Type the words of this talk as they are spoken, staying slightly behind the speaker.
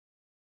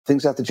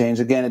Things have to change.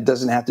 Again, it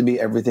doesn't have to be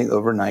everything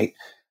overnight.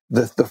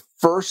 The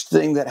first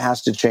thing that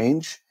has to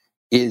change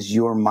is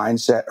your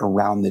mindset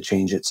around the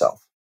change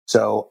itself.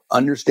 So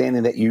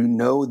understanding that you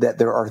know that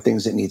there are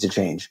things that need to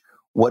change.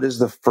 What is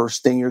the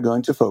first thing you're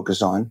going to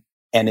focus on?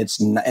 And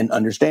and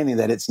understanding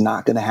that it's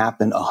not going to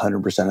happen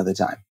 100% of the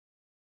time.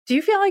 Do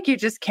you feel like you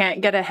just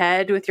can't get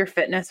ahead with your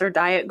fitness or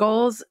diet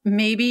goals?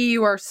 Maybe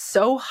you are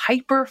so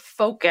hyper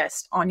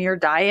focused on your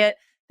diet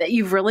that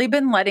you've really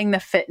been letting the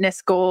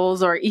fitness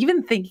goals or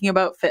even thinking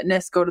about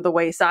fitness go to the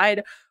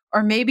wayside.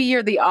 Or maybe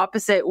you're the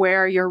opposite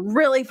where you're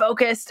really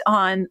focused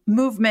on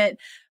movement,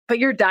 but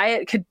your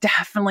diet could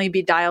definitely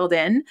be dialed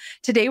in.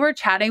 Today, we're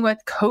chatting with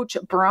Coach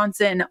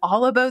Bronson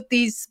all about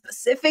these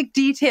specific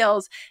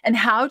details and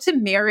how to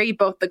marry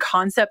both the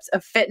concepts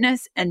of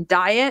fitness and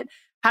diet,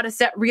 how to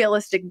set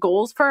realistic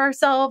goals for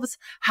ourselves,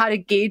 how to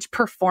gauge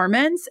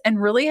performance,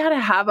 and really how to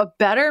have a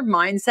better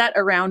mindset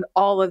around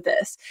all of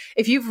this.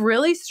 If you've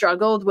really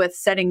struggled with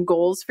setting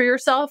goals for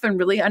yourself and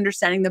really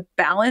understanding the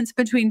balance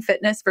between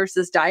fitness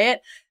versus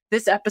diet,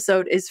 this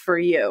episode is for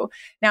you.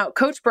 Now,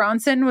 Coach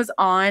Bronson was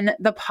on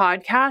the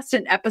podcast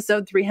in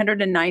episode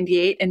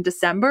 398 in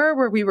December,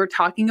 where we were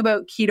talking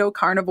about keto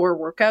carnivore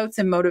workouts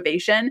and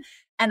motivation.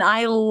 And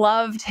I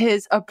loved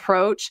his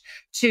approach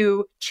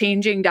to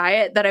changing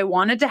diet, that I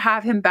wanted to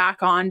have him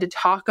back on to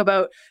talk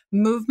about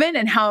movement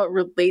and how it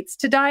relates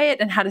to diet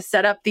and how to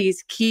set up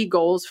these key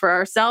goals for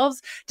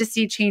ourselves to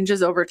see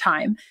changes over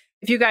time.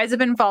 If you guys have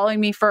been following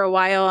me for a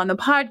while on the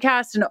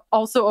podcast and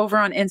also over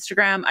on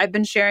Instagram, I've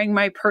been sharing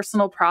my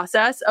personal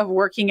process of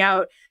working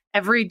out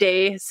every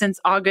day since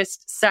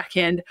August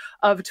 2nd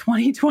of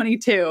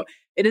 2022.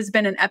 It has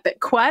been an epic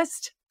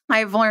quest.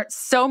 I've learned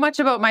so much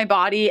about my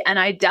body, and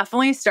I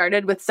definitely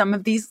started with some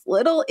of these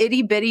little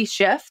itty bitty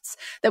shifts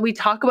that we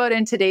talk about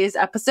in today's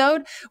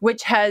episode,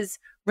 which has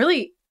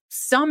really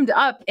summed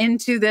up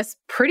into this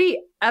pretty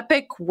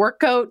epic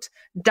workout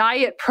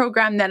diet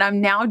program that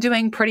I'm now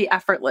doing pretty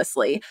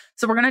effortlessly.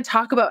 So we're going to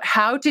talk about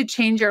how to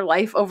change your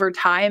life over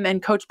time.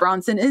 And Coach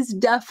Bronson is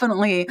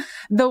definitely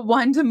the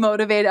one to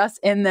motivate us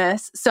in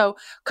this. So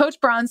Coach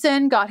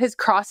Bronson got his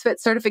CrossFit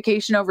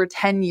certification over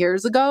 10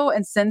 years ago.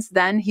 And since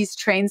then, he's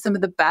trained some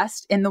of the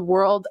best in the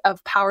world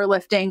of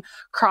powerlifting,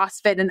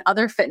 CrossFit, and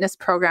other fitness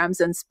programs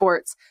and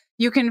sports.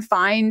 You can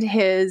find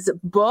his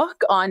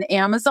book on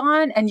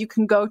Amazon, and you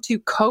can go to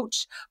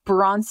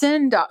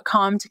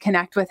coachbronson.com to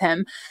connect with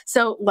him.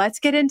 So let's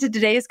get into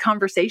today's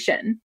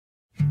conversation.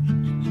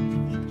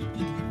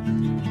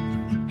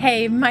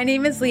 Hey, my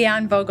name is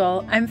Leanne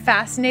Vogel. I'm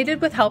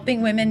fascinated with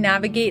helping women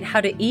navigate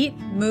how to eat,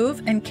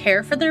 move, and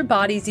care for their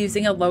bodies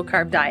using a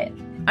low-carb diet.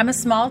 I'm a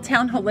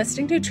small-town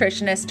holistic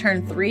nutritionist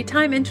turned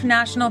 3-time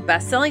international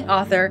best-selling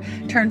author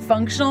turned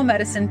functional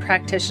medicine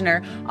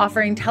practitioner,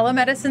 offering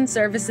telemedicine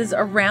services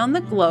around the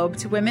globe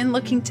to women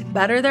looking to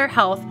better their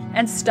health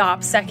and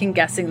stop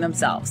second-guessing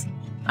themselves.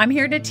 I'm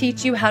here to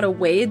teach you how to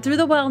wade through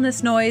the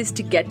wellness noise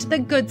to get to the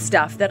good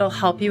stuff that'll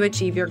help you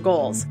achieve your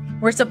goals.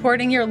 We're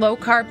supporting your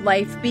low-carb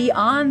life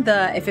beyond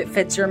the if it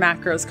fits your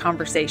macros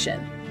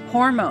conversation.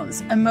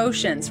 Hormones,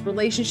 emotions,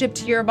 relationship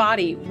to your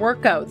body,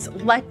 workouts,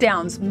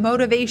 letdowns,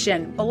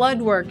 motivation,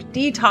 blood work,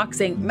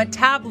 detoxing,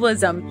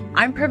 metabolism.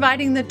 I'm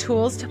providing the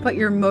tools to put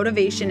your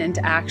motivation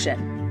into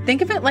action.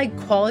 Think of it like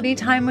quality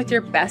time with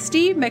your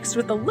bestie mixed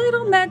with a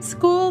little med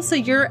school so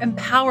you're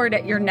empowered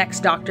at your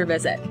next doctor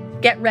visit.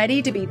 Get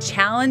ready to be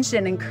challenged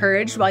and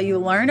encouraged while you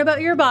learn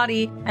about your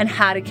body and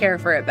how to care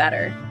for it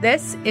better.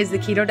 This is the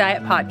Keto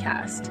Diet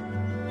Podcast.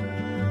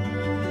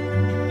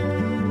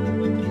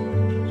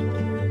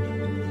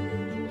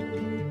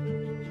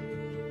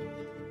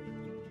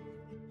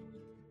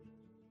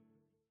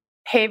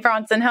 Hey,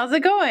 Bronson, how's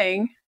it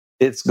going?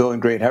 It's going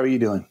great. How are you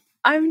doing?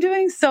 I'm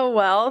doing so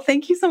well.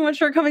 Thank you so much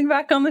for coming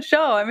back on the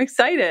show. I'm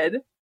excited.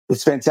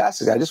 It's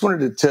fantastic. I just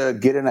wanted to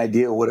get an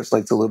idea of what it's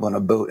like to live on a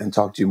boat and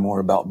talk to you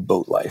more about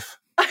boat life.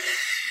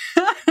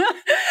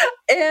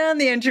 And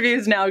the interview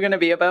is now going to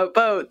be about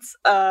boats.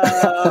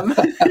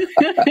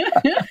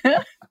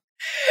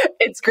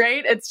 It's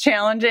great. It's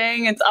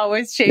challenging. It's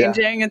always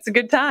changing. Yeah. It's a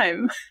good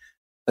time.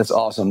 That's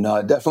awesome.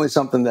 No, definitely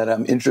something that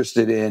I'm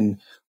interested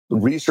in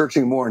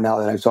researching more now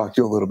that I've talked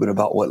to you a little bit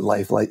about what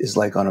life is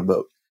like on a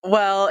boat.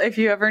 Well, if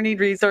you ever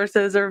need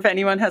resources or if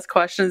anyone has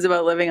questions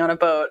about living on a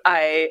boat,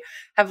 I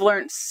have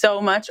learned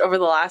so much over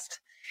the last,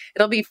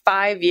 it'll be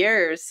 5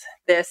 years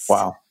this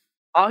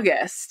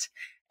August.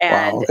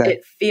 And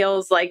It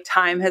feels like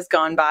time has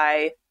gone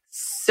by.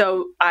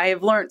 So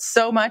I've learned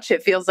so much.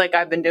 It feels like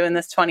I've been doing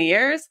this 20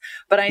 years,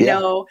 but I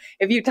know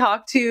if you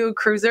talk to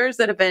cruisers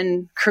that have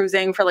been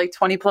cruising for like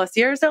 20 plus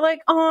years, they're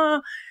like,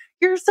 oh,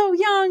 you're so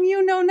young,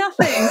 you know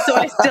nothing. So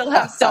I still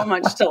have so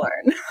much to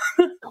learn.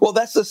 Well,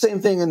 that's the same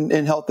thing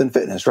in health and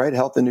fitness, right?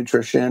 Health and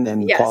nutrition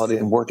and quality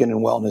and working in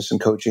wellness and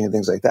coaching and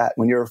things like that.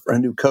 When you're a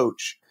new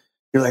coach,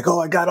 you're like, oh,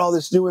 I got all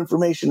this new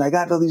information. I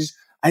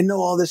know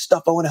all this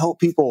stuff. I want to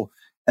help people.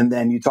 And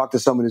then you talk to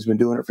someone who's been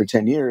doing it for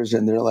 10 years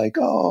and they're like,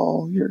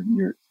 oh, you're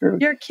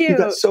cute. You've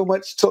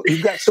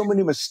got so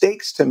many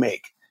mistakes to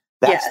make.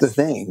 That's the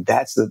thing.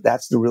 That's the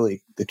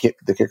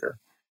kicker.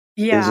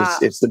 Is Yeah.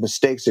 it's the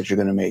mistakes that you're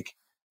going to make.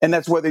 And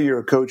that's whether you're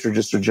a coach or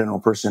just a general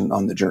person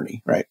on the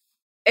journey, right?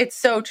 It's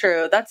so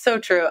true. That's so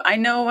true. I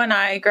know when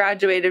I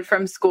graduated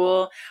from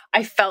school,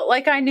 I felt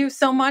like I knew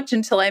so much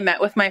until I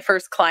met with my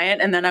first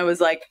client. And then I was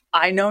like,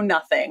 I know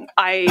nothing.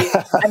 I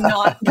am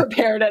not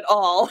prepared at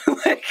all.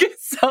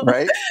 So,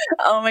 Right?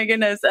 oh my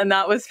goodness. And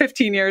that was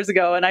 15 years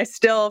ago. And I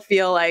still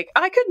feel like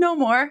I could know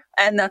more.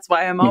 And that's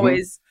why I'm hmm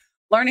always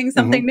learning hmm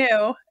something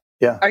new.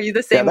 Yeah. Are you the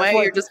Yeah. same That's way?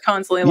 why, You're just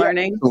constantly yeah,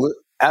 learning?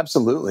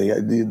 absolutely.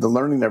 The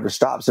learning never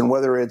stops. And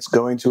whether it's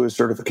going to a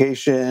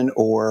certification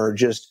or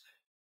just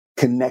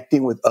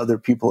connecting with other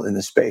people in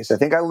the space. I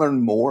think I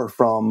learned more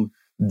from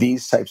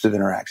these types of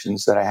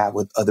interactions that I have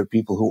with other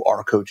people who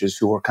are coaches,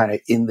 who are kind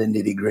of in the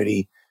nitty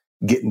gritty,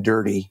 getting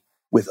dirty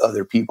with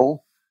other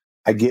people.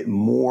 I get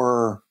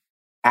more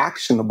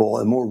actionable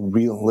and more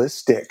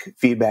realistic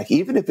feedback,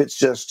 even if it's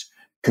just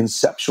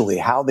conceptually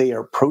how they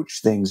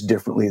approach things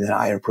differently than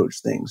I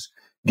approach things.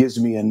 Gives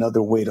me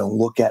another way to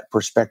look at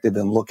perspective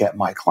and look at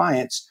my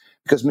clients,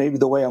 because maybe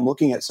the way I'm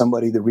looking at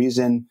somebody, the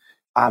reason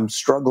I'm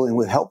struggling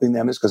with helping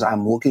them is because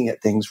I'm looking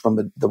at things from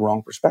the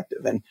wrong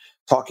perspective, and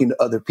talking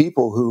to other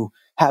people who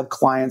have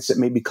clients that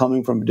may be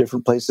coming from a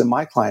different place than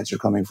my clients are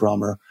coming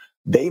from, or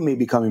they may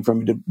be coming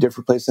from a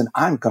different place than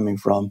I'm coming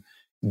from,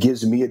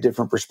 gives me a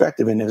different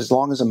perspective. And as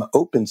long as I'm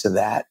open to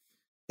that,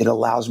 it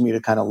allows me to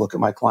kind of look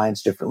at my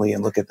clients differently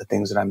and look at the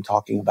things that I'm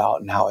talking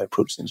about and how I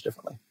approach things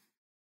differently.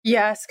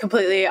 Yes,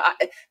 completely.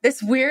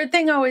 This weird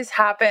thing always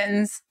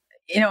happens,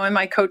 in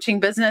my coaching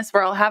business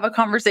where I'll have a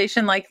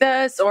conversation like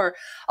this, or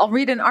I'll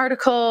read an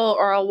article,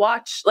 or I'll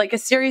watch like a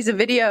series of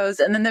videos.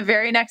 And then the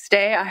very next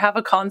day I have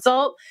a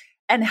consult.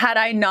 And had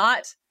I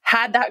not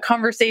had that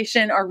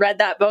conversation or read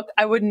that book,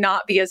 I would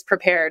not be as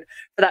prepared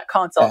for that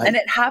consult. Uh, And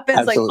it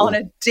happens like on Absolutely.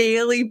 a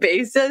daily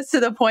basis, to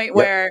the point Yep.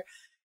 where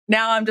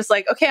now I'm just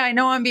like, okay, I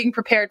know I'm being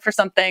prepared for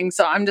something.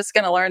 So I'm just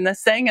going to learn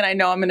this thing, and I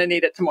know I'm going to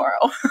need it tomorrow.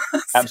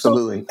 So,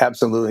 Absolutely.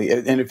 Absolutely.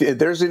 And if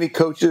there's any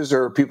coaches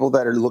or people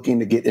that are looking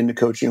to get into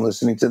coaching,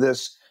 listening to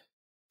this,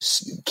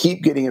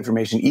 keep getting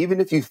information,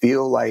 even if you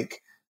feel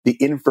like the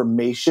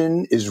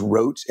information is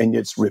rote and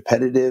it's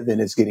repetitive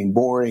and it's getting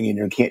boring and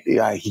you keep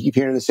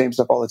hearing the same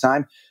stuff all the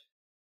time.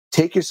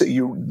 Take this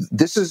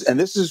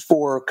is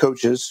for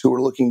coaches who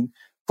are looking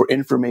for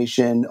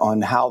information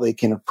on how they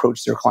can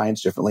approach their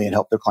clients differently and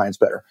help their clients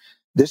better.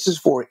 This is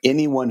for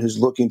anyone who's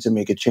looking to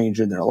make a change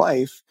in their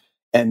life,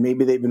 and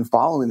maybe they've been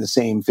following the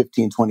same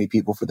 15, 20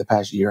 people for the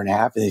past year and a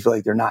half, and they feel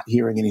like they're not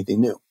hearing anything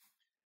new.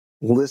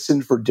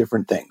 Listen for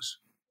different things.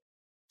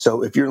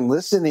 So if you're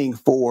listening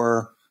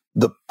for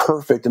the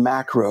perfect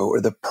macro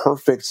or the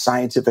perfect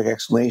scientific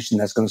explanation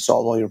that's going to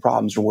solve all your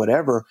problems or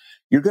whatever,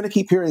 you're going to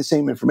keep hearing the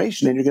same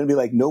information, and you're going to be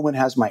like, no one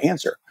has my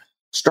answer.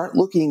 Start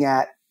looking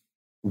at,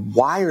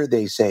 why are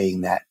they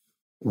saying that?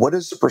 What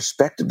is the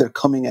perspective they're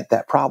coming at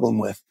that problem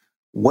with?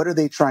 What are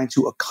they trying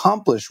to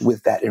accomplish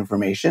with that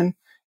information?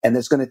 And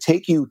that's going to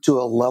take you to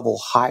a level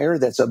higher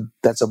that's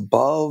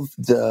above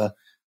the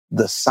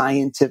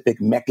scientific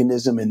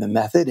mechanism and the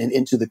method, and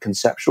into the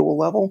conceptual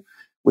level,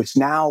 which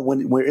now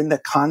when we're in the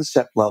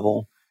concept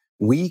level,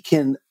 we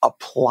can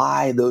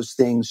apply those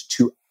things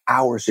to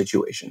our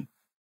situation.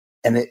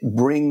 And it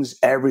brings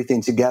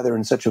everything together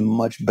in such a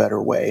much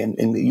better way. And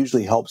it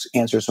usually helps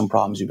answer some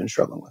problems you've been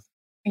struggling with.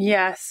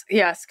 yes,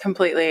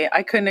 completely.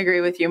 I couldn't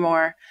agree with you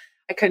more.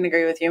 I couldn't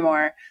agree with you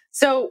more.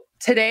 So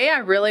today I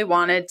really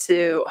wanted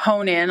to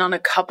hone in on a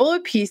couple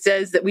of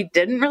pieces that we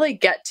didn't really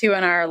get to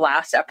in our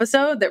last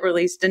episode that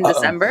released in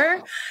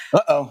December.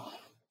 Uh-oh.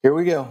 Here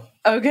we go.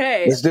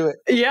 Okay. Let's do it.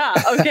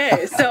 Yeah.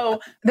 Okay.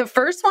 So the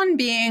first one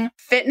being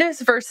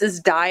fitness versus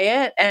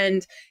diet.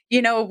 And,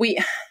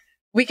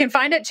 we can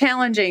find it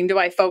challenging. Do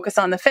I focus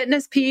on the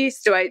fitness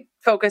piece? Do I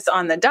focus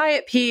on the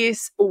diet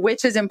piece?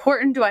 Which is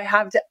important? Do I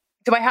have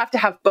to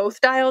have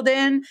both dialed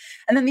in?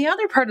 And then the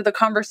other part of the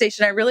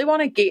conversation, I really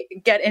want to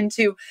get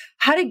into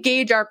how to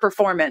gauge our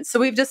performance.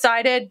 So we've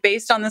decided,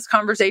 based on this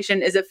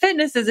conversation, is it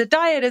fitness? Is it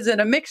diet? Is it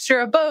a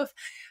mixture of both?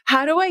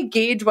 How do I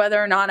gauge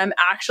whether or not I'm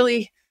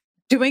actually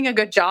doing a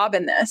good job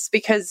in this?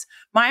 Because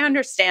my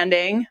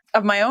understanding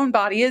of my own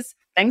body is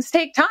things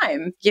take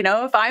time.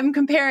 If I'm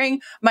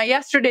comparing my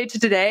yesterday to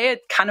today,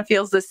 it kind of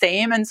feels the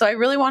same. And so I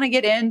really want to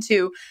get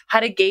into how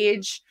to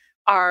gauge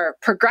our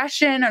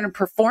progression and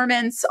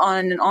performance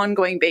on an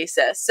ongoing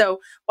basis. So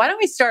why don't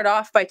we start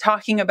off by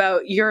talking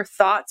about your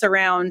thoughts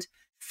around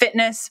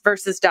fitness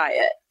versus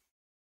diet?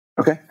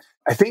 Okay.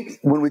 I think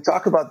when we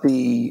talk about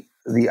the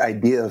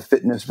idea of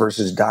fitness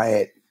versus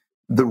diet,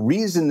 the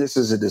reason this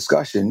is a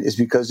discussion is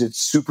because it's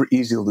super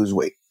easy to lose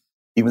weight,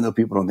 even though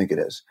people don't think it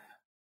is.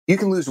 You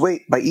can lose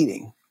weight by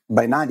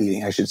not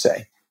eating, I should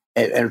say,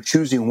 and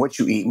choosing what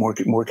you eat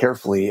more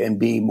carefully and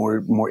being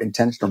more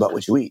intentional about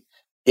what you eat.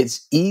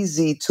 It's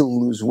easy to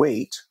lose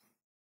weight,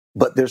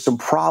 but there's some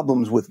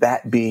problems with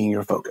that being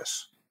your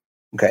focus.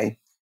 Okay.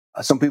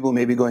 Some people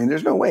may be going,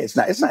 there's no way. It's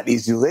not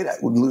easy to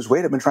lose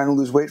weight. I've been trying to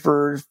lose weight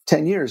for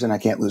 10 years and I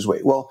can't lose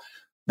weight. Well,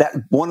 that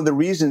one of the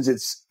reasons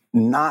it's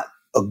not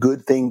a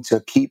good thing to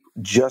keep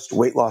just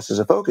weight loss as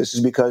a focus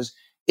is because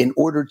in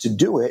order to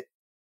do it,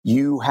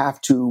 you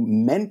have to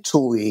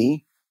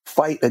mentally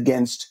fight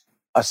against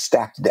a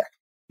stacked deck.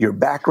 Your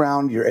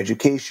background, your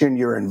education,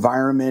 your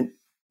environment,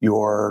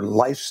 your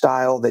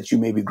lifestyle that you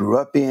maybe grew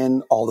up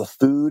in, all the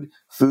food.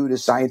 Food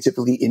is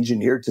scientifically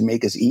engineered to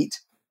make us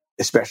eat,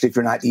 especially if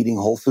you're not eating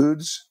whole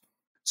foods.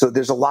 So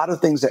there's a lot of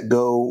things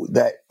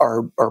that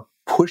are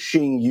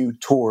pushing you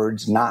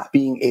towards not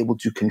being able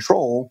to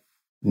control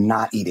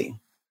not eating.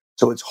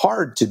 So it's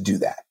hard to do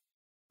that.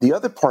 The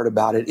other part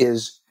about it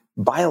is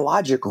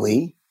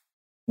biologically,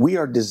 we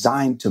are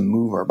designed to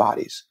move our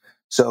bodies.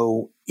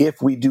 So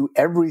if we do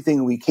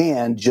everything we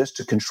can just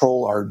to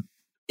control our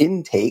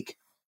intake,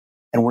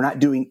 and we're not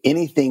doing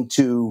anything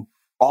to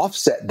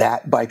offset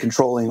that by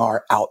controlling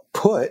our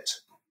output,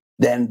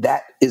 then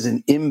that is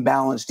an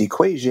imbalanced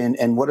equation.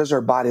 And what does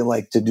our body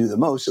like to do the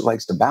most? It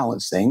likes to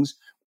balance things.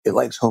 It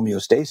likes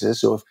homeostasis.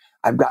 So if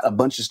I've got a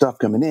bunch of stuff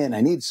coming in,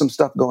 I need some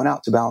stuff going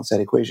out to balance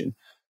that equation.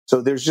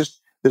 So there's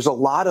a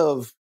lot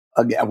of,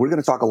 again, we're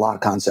going to talk a lot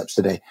of concepts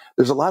today.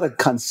 There's a lot of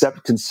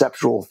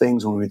conceptual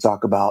things when we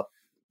talk about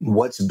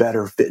what's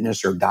better,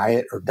 fitness or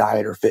diet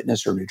or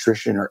fitness or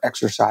nutrition or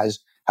exercise,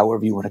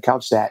 however you want to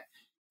couch that.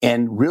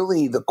 And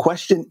really the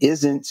question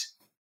isn't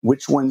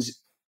which one's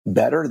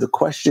better. The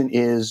question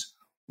is,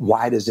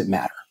 why does it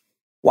matter?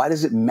 Why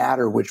does it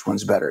matter which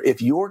one's better?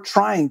 If you're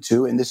trying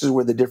to, and this is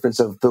where the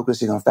difference of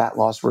focusing on fat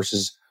loss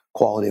versus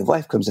quality of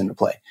life comes into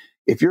play.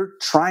 If you're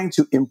trying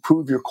to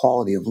improve your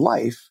quality of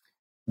life,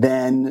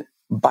 then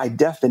by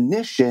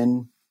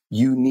definition,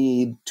 you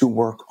need to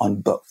work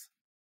on both.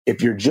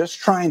 If you're just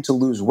trying to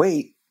lose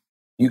weight,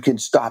 you can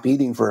stop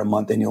eating for a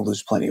month and you'll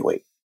lose plenty of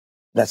weight.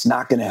 That's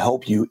not going to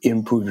help you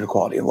improve your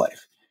quality of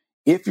life.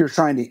 If you're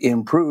trying to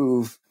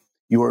improve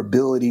your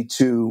ability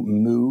to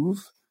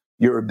move,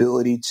 your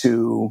ability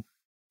to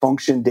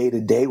function day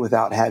to day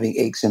without having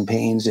aches and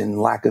pains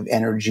and lack of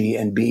energy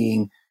and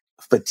being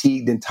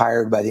fatigued and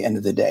tired by the end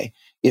of the day.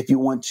 If you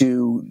want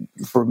to,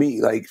 for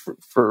me, like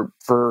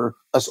for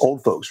us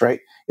old folks, right?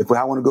 If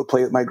I want to go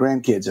play with my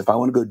grandkids, if I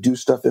want to go do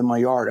stuff in my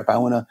yard, if I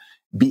want to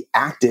be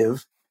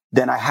active,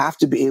 then I have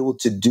to be able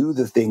to do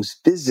the things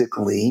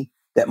physically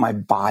that my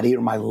body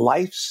or my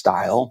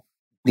lifestyle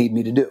need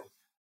me to do.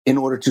 In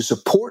order to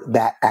support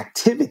that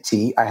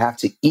activity, I have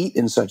to eat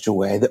in such a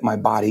way that my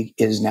body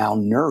is now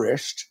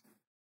nourished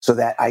so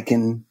that I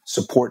can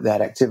support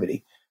that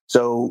activity.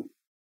 So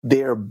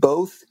they are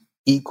both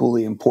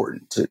equally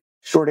important.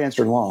 Short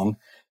answer long,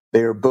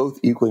 they are both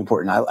equally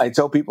important. I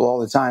tell people all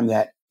the time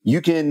that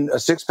a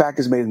six-pack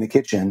is made in the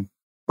kitchen,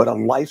 but a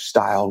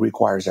lifestyle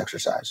requires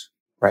exercise,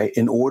 right?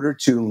 In order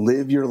to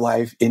live your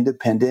life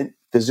independent,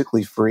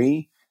 physically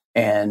free,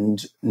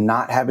 and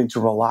not having to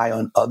rely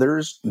on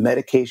others,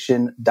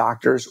 medication,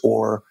 doctors,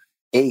 or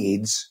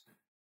aids,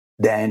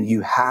 then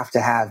you have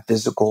to have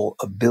physical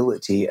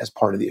ability as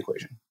part of the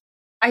equation.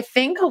 I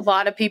think a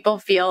lot of people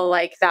feel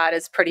like that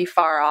is pretty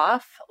far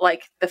off,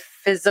 like the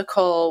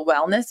physical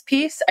wellness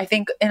piece. I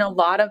think in a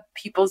lot of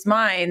people's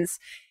minds,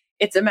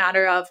 it's a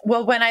matter of,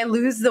 well, when I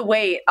lose the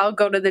weight, I'll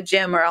go to the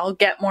gym or I'll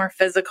get more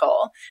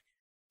physical.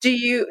 Do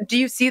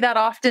you see that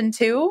often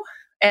too?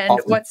 And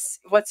Often.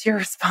 what's your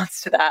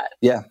response to that?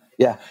 Yeah.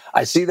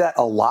 I see that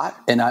a lot.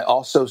 And I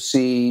also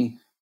see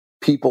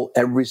people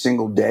every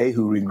single day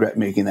who regret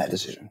making that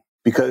decision,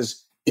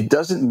 because it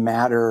doesn't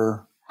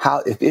matter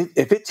if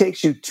it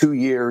takes you 2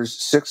 years,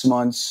 6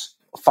 months,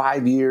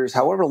 5 years,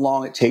 however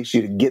long it takes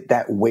you to get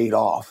that weight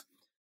off,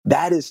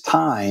 that is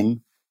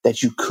time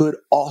that you could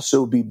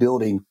also be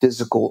building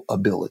physical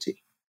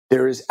ability.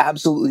 There is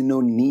absolutely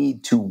no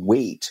need to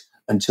wait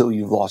until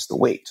you've lost the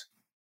weight.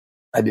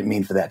 I didn't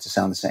mean for that to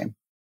sound the same,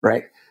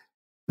 right?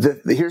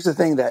 Here's the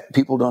thing that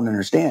people don't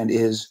understand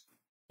is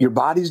your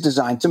body's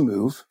designed to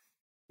move.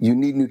 You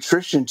need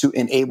nutrition to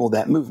enable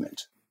that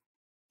movement.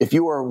 If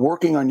you are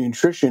working on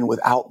nutrition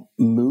without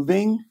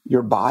moving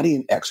your body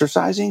and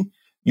exercising,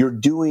 you're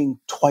doing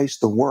twice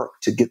the work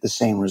to get the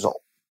same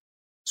result.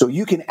 So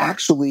you can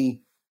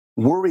actually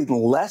worry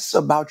less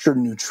about your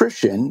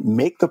nutrition,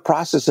 make the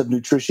process of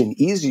nutrition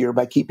easier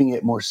by keeping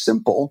it more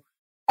simple,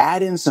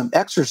 add in some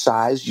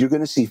exercise, you're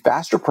going to see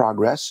faster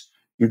progress.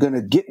 You're going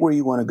to get where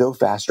you want to go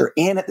faster.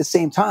 And at the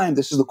same time,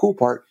 this is the cool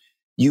part,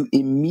 you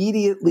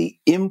immediately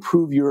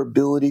improve your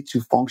ability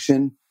to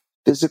function,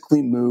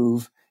 physically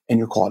move, and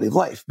your quality of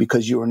life,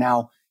 because you are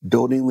now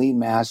building lean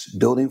mass,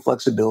 building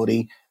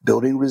flexibility,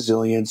 building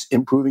resilience,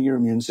 improving your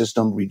immune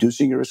system,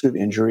 reducing your risk of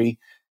injury,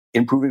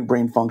 improving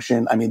brain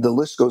function. I mean, the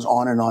list goes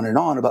on and on and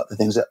on about the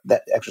things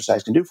that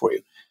exercise can do for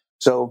you.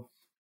 So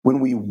when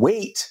we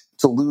wait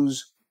to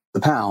lose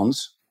the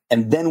pounds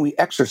and then we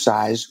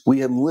exercise, we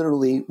have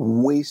literally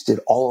wasted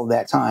all of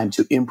that time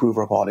to improve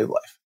our quality of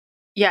life.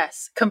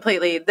 Yes,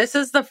 completely. This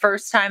is the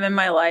first time in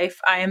my life.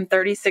 I am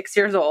 36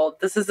 years old.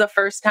 This is the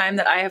first time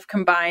that I have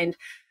combined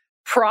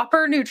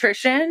proper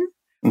nutrition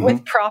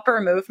with proper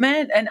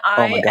movement. And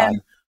I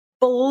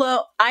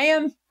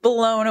am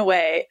blown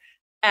away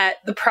at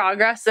the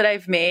progress that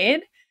I've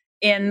made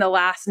in the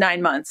last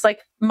 9 months.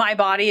 Like, my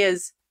body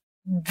is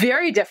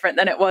very different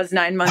than it was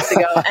 9 months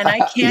ago. And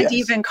I can't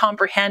even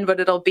comprehend what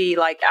it'll be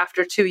like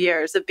after 2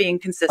 years of being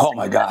consistent. Oh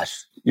my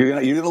gosh. You're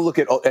gonna look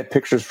at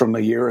pictures from a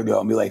year ago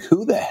and be like,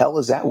 who the hell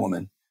is that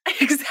woman?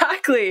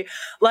 Exactly.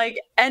 Like,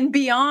 and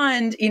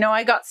beyond,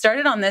 I got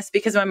started on this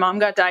because my mom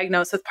got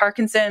diagnosed with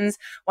Parkinson's.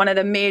 One of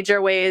the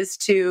major ways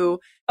to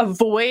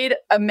avoid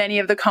many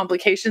of the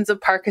complications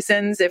of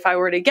Parkinson's, if I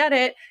were to get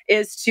it,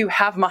 is to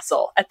have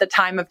muscle at the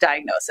time of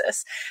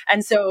diagnosis.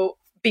 And so,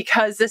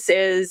 because this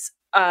is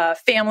a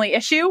family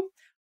issue,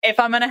 if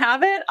I'm going to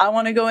have it, I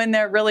want to go in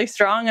there really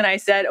strong. And I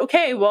said,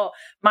 okay, well,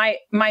 my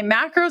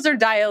macros are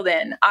dialed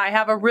in. I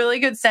have a really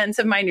good sense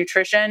of my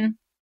nutrition,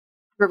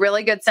 a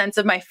really good sense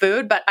of my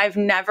food, but I've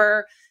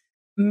never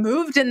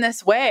moved in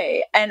this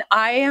way. And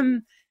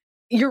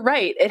you're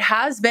right. It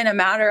has been a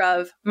matter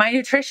of my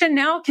nutrition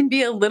now can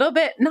be a little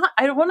bit,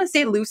 I don't want to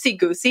say loosey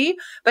goosey,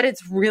 but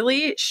it's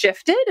really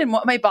shifted in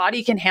what my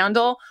body can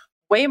handle.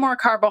 Way more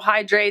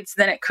carbohydrates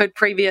than it could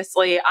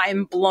previously.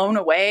 I'm blown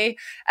away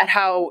at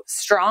how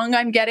strong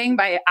I'm getting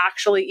by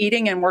actually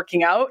eating and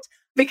working out.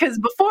 Because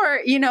before,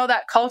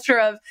 that culture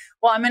of,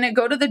 well, I'm going to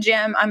go to the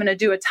gym, I'm going to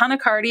do a ton of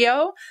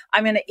cardio,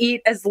 I'm going to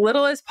eat as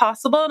little as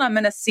possible, and I'm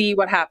going to see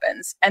what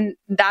happens. And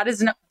that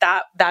is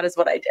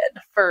what I did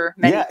for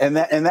many. Yeah, and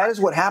that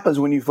is what happens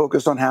when you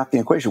focus on half the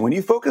equation. When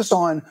you focus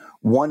on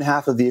one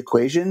half of the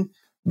equation,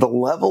 the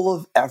level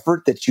of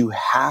effort that you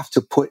have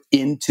to put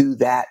into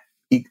that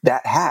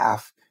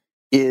half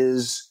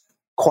is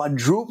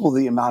quadruple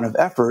the amount of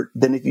effort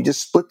than if you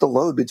just split the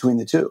load between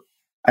the two.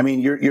 I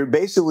mean, you're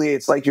basically,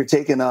 it's like you're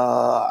taking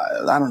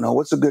I don't know,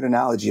 what's a good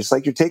analogy? It's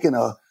like you're taking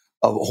a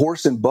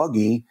horse and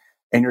buggy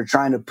and you're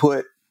trying to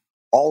put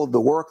all of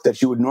the work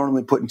that you would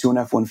normally put into an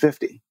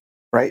F-150,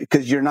 right?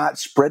 Because you're not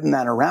spreading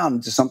that around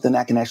into something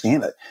that can actually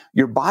handle it.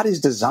 Your body's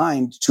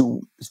designed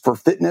for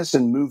fitness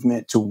and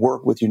movement to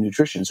work with your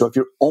nutrition. So if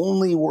you're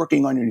only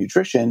working on your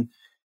nutrition,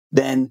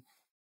 then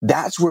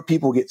that's where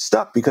people get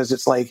stuck, because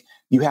it's like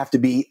you have to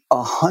be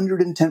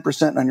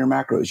 110% on your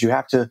macros. You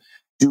have to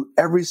do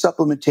every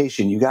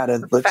supplementation. You got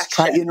to, let's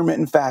try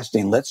intermittent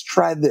fasting. Let's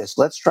try this.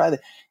 Let's try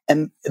that.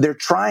 And they're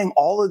trying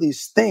all of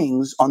these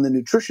things on the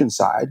nutrition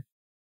side,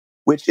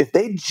 which if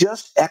they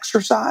just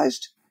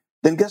exercised,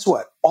 then guess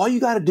what? All you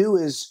got to do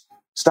is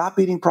stop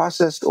eating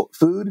processed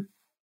food,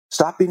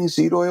 stop eating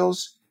seed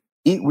oils,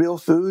 eat real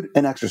food,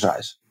 and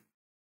exercise.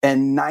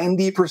 And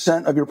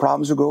 90% of your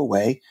problems will go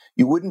away.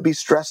 You wouldn't be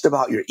stressed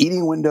about your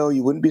eating window.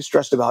 You wouldn't be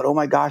stressed about, oh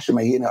my gosh, am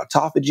I in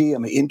autophagy?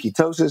 Am I in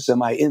ketosis?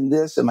 Am I in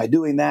this? Am I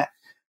doing that?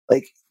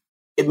 Like,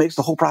 it makes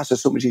the whole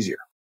process so much easier.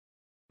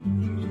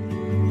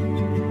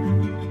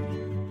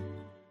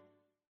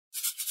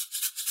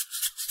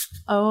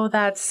 Oh,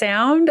 that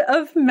sound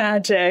of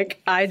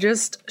magic. I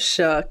just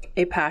shook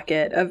a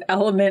packet of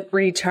Element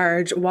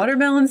Recharge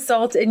watermelon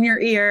salt in your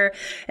ear.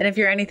 And if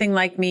you're anything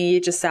like me, you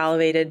just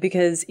salivated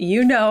because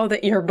you know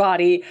that your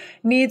body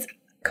needs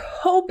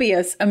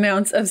copious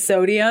amounts of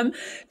sodium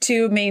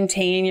to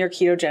maintain your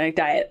ketogenic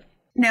diet.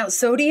 Now,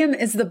 sodium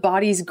is the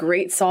body's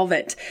great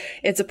solvent.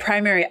 It's a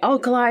primary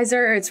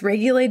alkalizer. It's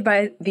regulated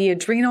by the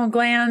adrenal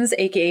glands,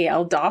 aka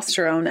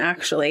aldosterone,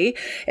 actually.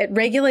 It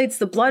regulates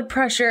the blood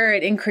pressure.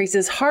 It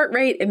increases heart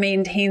rate. It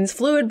maintains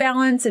fluid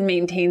balance and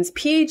maintains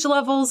pH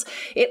levels.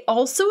 It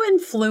also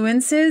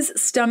influences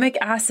stomach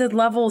acid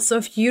levels. So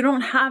if you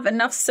don't have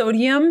enough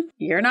sodium,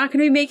 you're not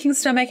going to be making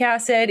stomach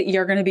acid.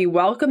 You're going to be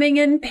welcoming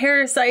in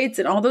parasites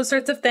and all those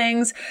sorts of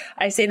things.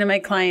 I say to my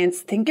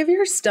clients, think of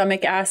your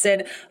stomach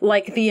acid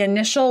like the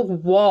initial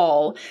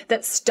wall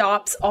that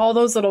stops all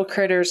those little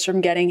critters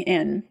from getting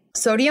in.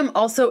 Sodium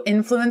also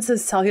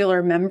influences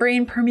cellular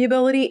membrane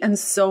permeability and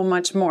so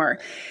much more.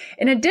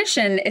 In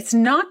addition, it's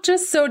not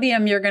just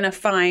sodium you're going to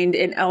find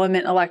in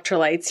Element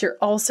electrolytes. You're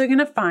also going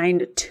to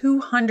find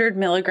 200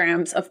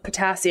 milligrams of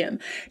potassium.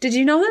 Did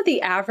you know that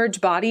the average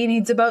body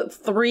needs about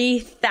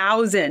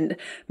 3,000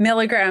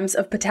 milligrams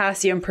of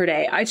potassium per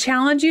day? I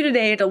challenge you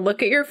today to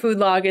look at your food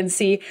log and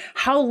see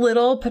how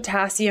little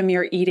potassium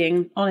you're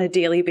eating on a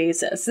daily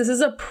basis. This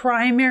is a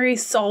primary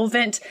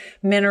solvent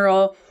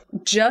mineral.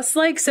 Just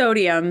like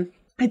sodium,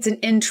 it's an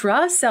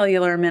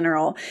intracellular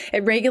mineral.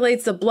 It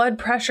regulates the blood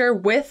pressure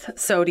with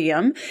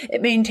sodium.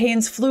 It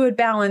maintains fluid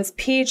balance,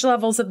 pH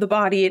levels of the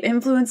body. It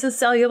influences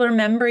cellular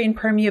membrane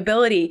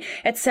permeability.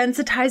 It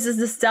sensitizes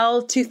the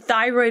cell to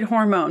thyroid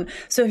hormone.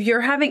 So if you're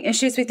having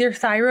issues with your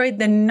thyroid,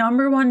 the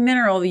number one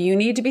mineral that you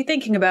need to be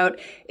thinking about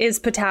is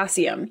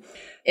potassium.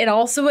 It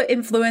also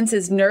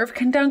influences nerve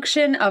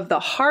conduction of the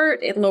heart.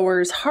 It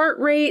lowers heart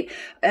rate,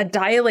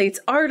 dilates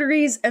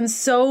arteries, and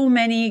so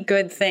many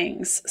good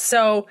things.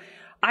 So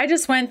I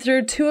just went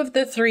through two of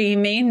the three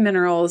main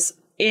minerals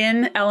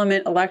in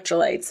Element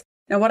electrolytes.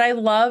 Now, what I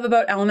love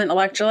about Element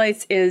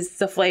electrolytes is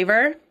the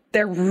flavor.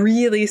 They're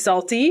really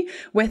salty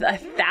with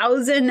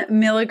 1,000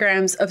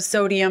 milligrams of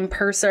sodium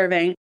per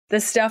serving.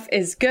 This stuff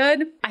is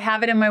good. I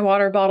have it in my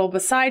water bottle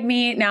beside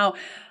me. Now,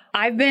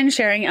 I've been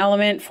sharing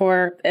Element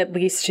for at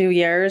least 2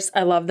 years.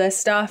 I love this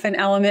stuff, and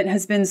Element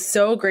has been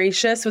so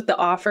gracious with the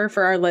offer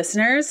for our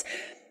listeners.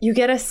 You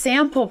get a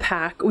sample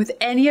pack with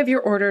any of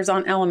your orders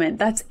on Element.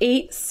 That's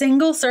 8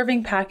 single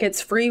serving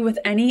packets free with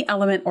any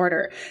Element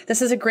order.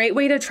 This is a great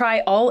way to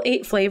try all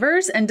 8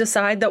 flavors and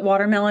decide that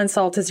watermelon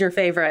salt is your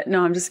favorite.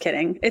 No, I'm just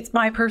kidding. It's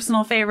my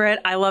personal favorite.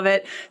 I love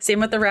it.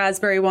 Same with the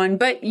raspberry one,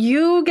 but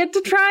you get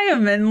to try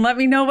them and let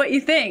me know what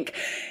you think.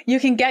 You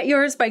can get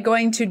yours by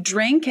going to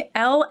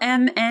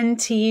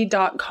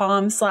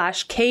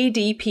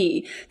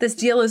drinklmnt.com/KDP. This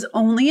deal is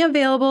only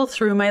available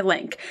through my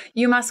link.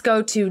 You must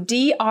go to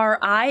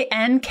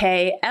drinklmnt.com/KDP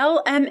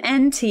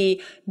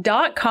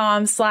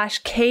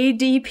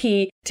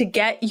to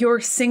get your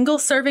single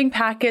serving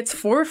packets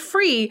for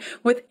free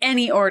with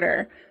any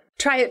order.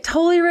 Try it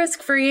totally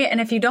risk-free,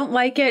 and if you don't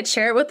like it,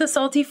 share it with a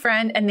salty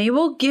friend, and they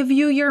will give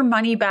you your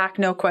money back,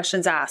 no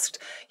questions asked.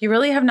 You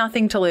really have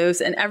nothing to lose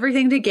and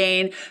everything to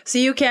gain, so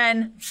you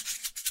can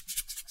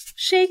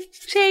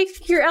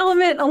shake your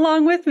Element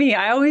along with me.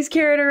 I always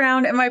carry it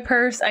around in my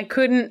purse. I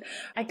couldn't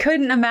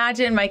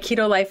imagine my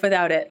keto life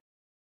without it.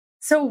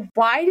 So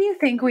why do you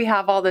think we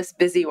have all this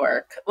busy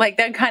work? Like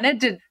that kind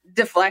of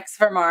deflects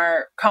from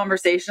our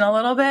conversation a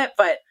little bit,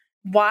 but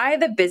why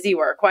the busy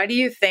work? Why do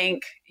you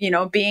think,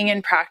 being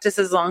in practice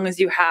as long as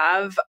you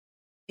have,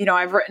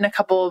 I've written a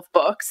couple of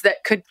books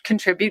that could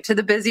contribute to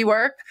the busy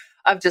work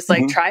of just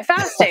like, try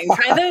fasting,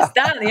 try this,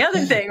 that, and the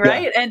other thing,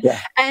 right?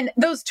 And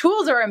those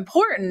tools are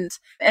important.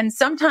 And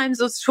sometimes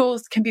those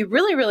tools can be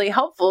really, really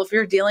helpful if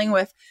you're dealing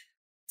with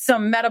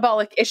some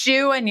metabolic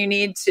issue and you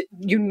need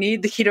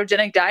the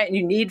ketogenic diet and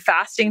you need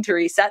fasting to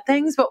reset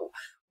things. But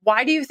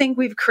why do you think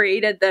we've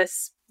created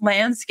this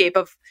landscape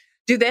of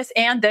do this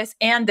and this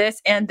and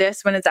this and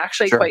this when it's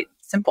actually quite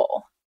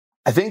simple?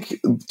 I think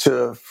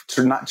to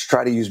not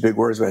try to use big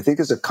words, but I think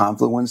it's a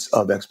confluence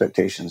of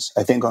expectations.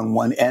 I think on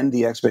one end,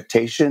 the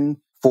expectation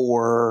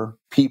for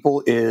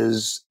people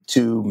is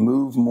to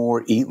move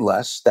more, eat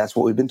less. That's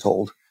what we've been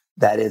told.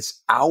 That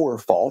it's our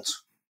fault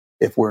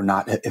if we're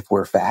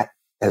fat.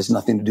 It has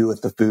nothing to do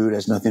with the food,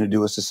 has nothing to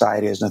do with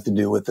society, has nothing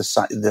to do with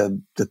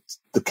the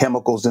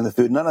chemicals in the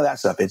food, none of that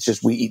stuff. It's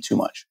just we eat too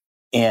much.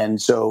 And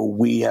so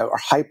we are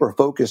hyper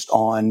focused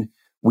on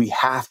we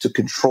have to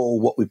control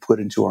what we put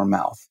into our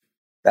mouth.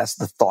 That's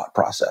the thought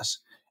process.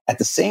 At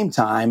the same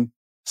time,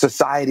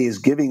 society is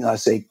giving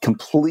us a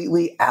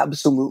completely,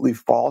 absolutely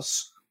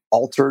false,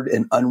 altered,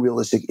 and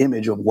unrealistic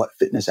image of what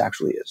fitness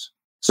actually is.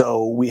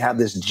 So we have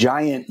this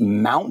giant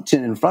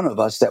mountain in front of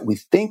us that we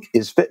think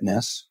is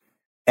fitness.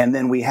 And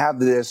then we have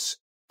this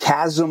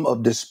chasm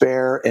of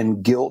despair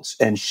and guilt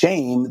and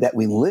shame that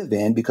we live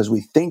in because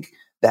we think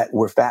that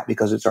we're fat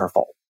because it's our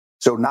fault.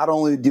 So not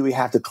only do we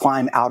have to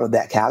climb out of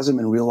that chasm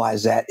and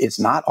realize that it's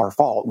not our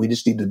fault, we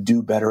just need to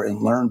do better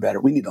and learn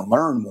better. We need to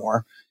learn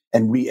more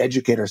and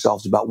re-educate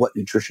ourselves about what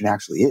nutrition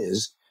actually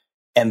is,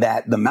 and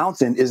that the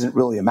mountain isn't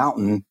really a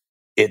mountain.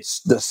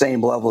 It's the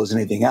same level as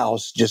anything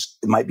else. Just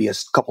it might be a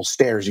couple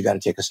stairs you got to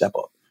take a step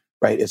up,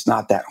 right? It's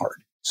not that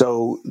hard.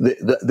 So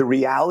the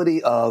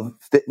reality of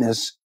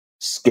fitness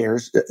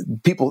scares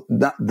people.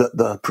 Not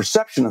the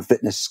perception of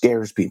fitness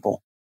scares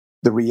people.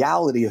 The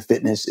reality of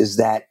fitness is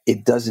that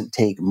it doesn't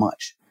take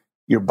much.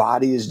 Your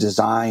body is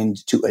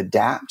designed to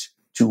adapt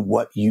to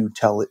what you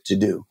tell it to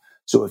do.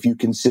 So if you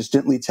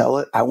consistently tell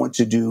it, I want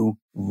to do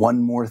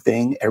one more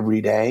thing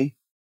every day,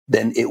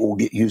 then it will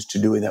get used to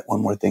doing that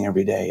one more thing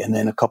every day. And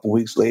then a couple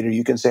weeks later,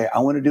 you can say, I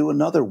want to do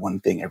another one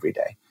thing every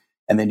day.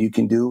 And then you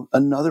can do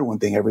another one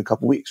thing every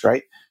couple weeks,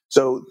 right?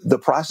 So the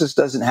process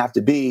doesn't have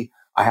to be,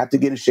 I have to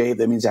get in shape.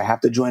 That means I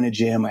have to join a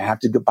gym. I have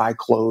to go buy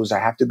clothes. I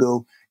have to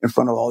go in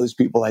front of all these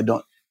people I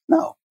don't.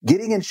 No,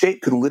 getting in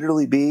shape could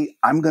literally be,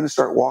 I'm going to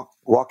start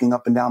walking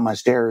up and down my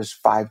stairs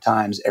 5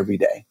 times every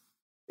day.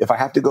 If I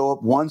have to go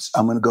up once,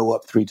 I'm going to go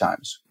up 3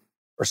 times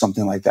or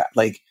something like that.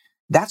 Like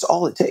that's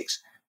all it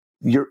takes.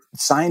 Your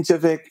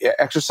scientific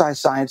exercise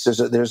science,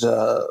 there's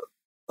a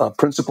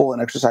principle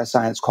in exercise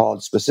science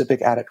called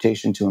specific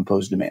adaptation to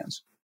imposed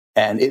demands.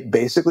 And it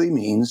basically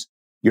means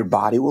your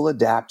body will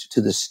adapt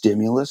to the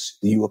stimulus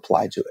you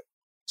apply to it.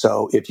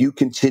 So if you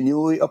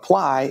continually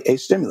apply a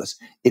stimulus,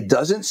 it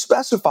doesn't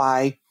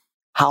specify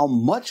how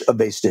much of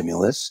a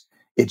stimulus,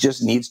 it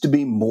just needs to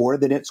be more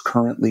than it's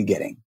currently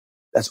getting.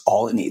 That's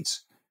all it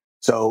needs.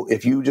 So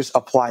if you just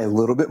apply a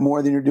little bit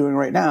more than you're doing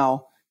right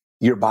now,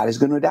 your body's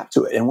going to adapt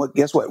to it. And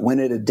guess what? When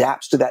it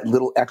adapts to that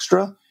little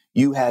extra,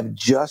 you have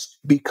just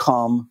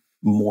become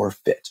more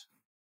fit.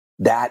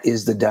 That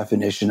is the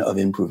definition of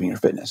improving your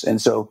fitness.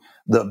 And so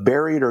the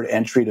barrier to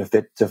entry to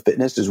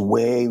fitness is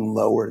way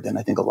lower than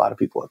I think a lot of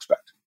people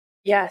expect.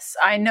 Yes,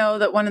 I know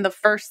that one of the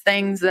first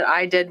things that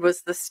I did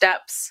was the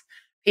steps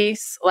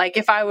piece. Like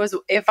if I was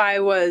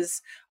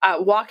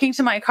walking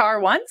to my car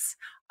once,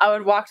 I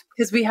would walk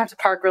because we have to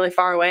park really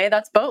far away.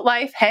 That's boat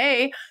life.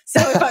 Hey.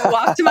 So if I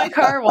walk to my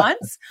car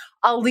once,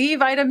 I'll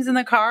leave items in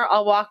the car.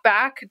 I'll walk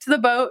back to the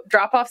boat,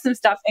 drop off some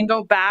stuff and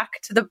go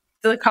back to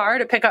the car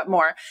to pick up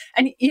more.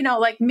 And,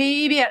 like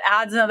maybe it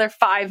adds another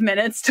 5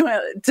 minutes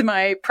to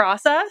my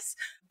process,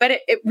 but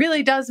it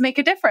really does make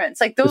a difference.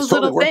 Like those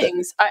little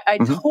things. I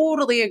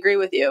totally agree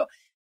with you.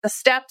 The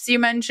steps you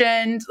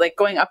mentioned, like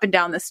going up and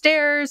down the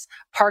stairs,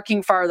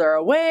 parking farther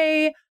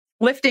away,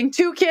 lifting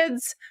 2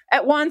 kids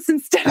at once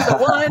instead of the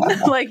one,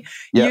 like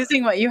Yep.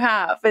 using what you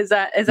have. Is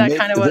that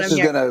kind of what I'm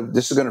hearing?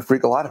 This is gonna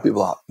freak a lot of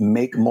people out.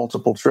 Make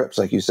multiple trips,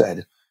 like you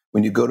said.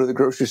 When you go to the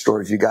grocery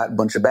store, if you got a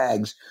bunch of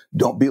bags,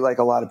 don't be like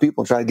a lot of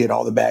people, try to get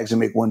all the bags and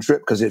make one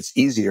trip because it's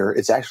easier.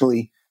 It's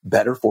actually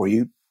better for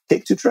you.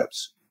 Take 2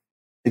 trips.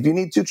 If you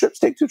need 2 trips,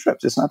 take 2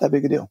 trips. It's not that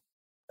big a deal.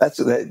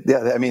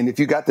 Yeah. I mean, if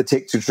you got to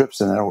take 2 trips,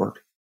 then that'll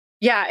work.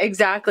 Yeah,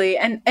 exactly.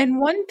 And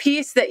one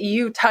piece that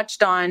you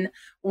touched on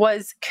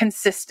was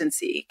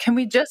consistency. Can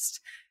we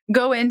just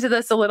go into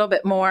this a little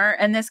bit more?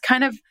 And this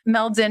kind of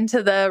melds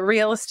into the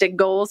realistic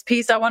goals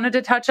piece I wanted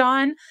to touch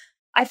on.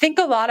 I think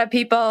a lot of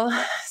people,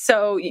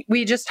 so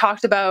we just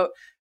talked about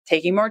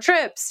taking more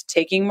trips,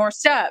 taking more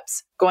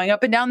steps, going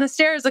up and down the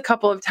stairs a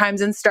couple of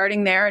times and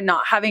starting there and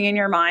not having in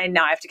your mind,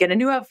 now I have to get a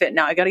new outfit,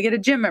 now I got to get a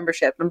gym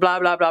membership and blah,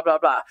 blah, blah, blah,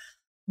 blah.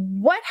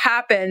 What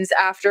happens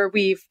after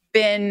we've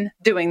been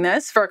doing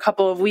this for a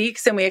couple of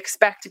weeks and we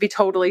expect to be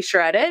totally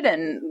shredded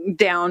and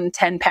down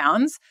 10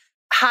 pounds?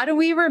 How do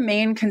we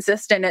remain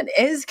consistent? And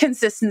is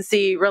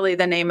consistency really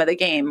the name of the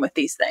game with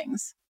these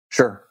things?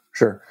 Sure.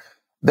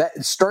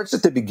 That starts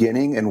at the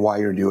beginning and why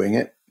you're doing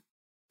it.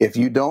 If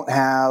you don't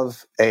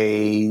have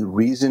a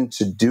reason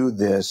to do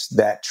this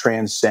that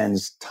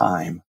transcends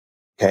time,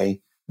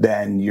 okay,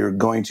 then you're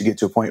going to get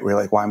to a point where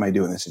you're like, why am I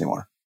doing this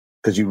anymore?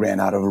 Because you ran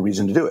out of a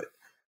reason to do it.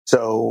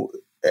 So,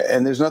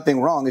 and there's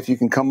nothing wrong if you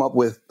can come up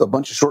with a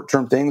bunch of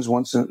short-term things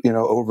once, over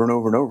and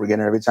over and over again.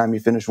 And every time you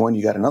finish one,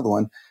 you got another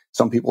one.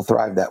 Some people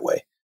thrive that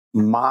way.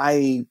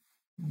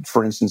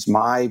 For instance,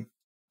 my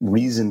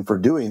reason for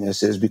doing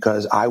this is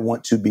because I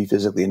want to be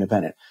physically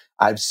independent.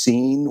 I've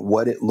seen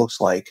what it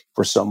looks like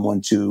for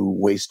someone to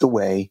waste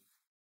away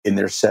in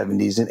their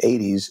 70s and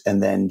 80s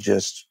and then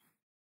just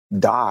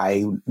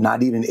die,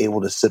 not even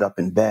able to sit up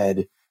in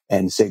bed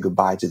and say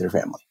goodbye to their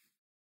family.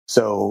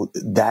 So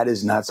that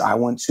is nuts. I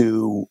want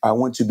to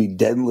be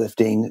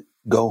deadlifting,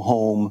 go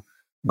home,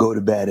 go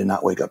to bed and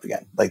not wake up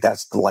again. Like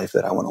that's the life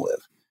that I want to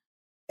live.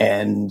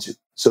 And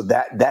so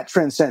that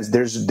transcends.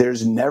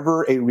 There's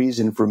never a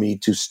reason for me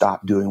to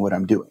stop doing what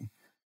I'm doing,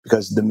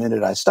 because the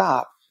minute I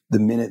stop, the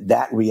minute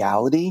that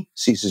reality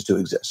ceases to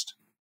exist.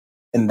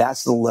 And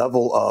that's the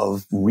level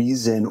of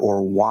reason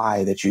or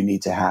why that you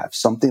need to have,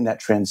 something that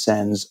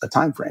transcends a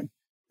time frame,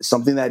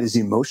 something that is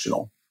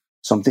emotional,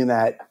 something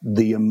that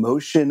the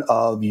emotion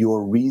of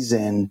your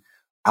reason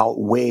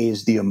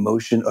outweighs the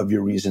emotion of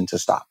your reason to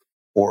stop,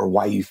 or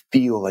why you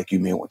feel like you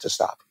may want to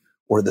stop,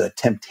 or the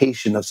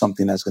temptation of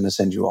something that's going to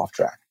send you off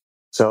track.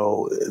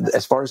 So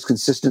as far as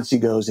consistency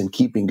goes and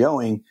keeping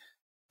going,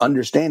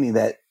 understanding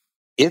that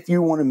if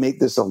you want to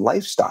make this a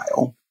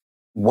lifestyle,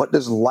 what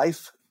does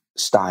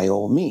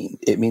lifestyle mean?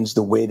 It means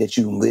the way that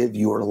you live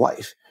your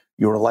life.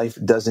 Your life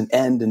doesn't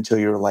end until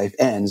your life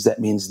ends. That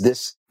means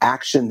this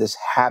action, this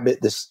habit,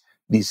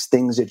 these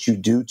things that you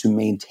do to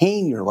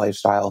maintain your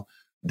lifestyle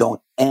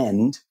don't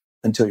end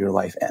until your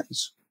life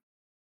ends.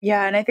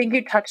 Yeah. And I think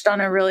you touched on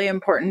a really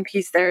important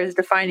piece there is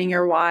defining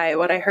your why.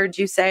 What I heard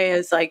you say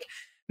is like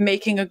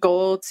making a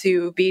goal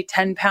to be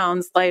 10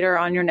 pounds lighter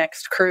on your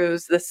next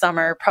cruise this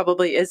summer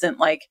probably isn't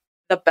like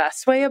the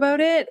best way about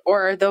it,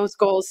 or are those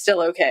goals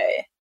still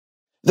okay?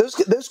 Those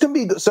can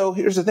be. So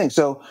here's the thing.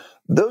 So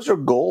those are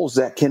goals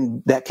that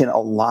can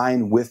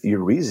align with your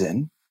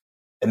reason,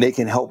 and they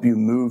can help you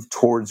move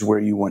towards where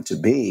you want to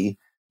be.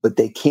 But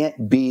they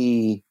can't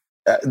be.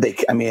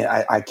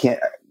 I can't.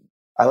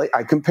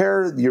 I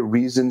compare your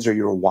reasons or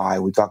your why.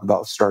 We talk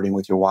about starting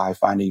with your why,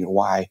 finding your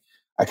why.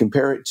 I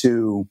compare it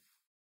to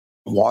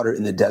water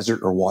in the desert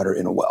or water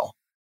in a well.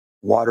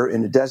 Water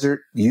in a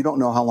desert, you don't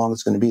know how long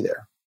it's going to be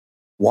there.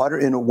 Water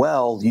in a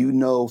well, you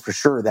know for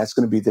sure that's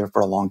going to be there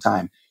for a long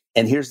time.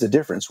 And here's the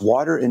difference.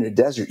 Water in a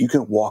desert, you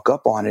can walk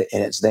up on it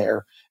and it's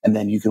there. And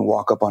then you can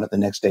walk up on it the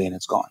next day and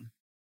it's gone.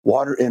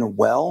 Water in a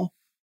well,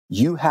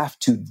 you have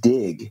to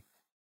dig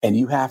and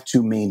you have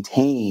to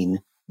maintain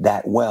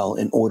that well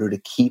in order to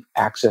keep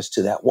access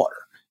to that water.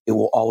 It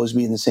will always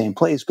be in the same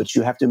place, but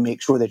you have to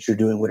make sure that you're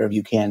doing whatever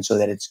you can so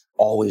that it's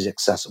always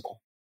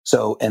accessible.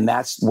 So, and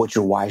that's what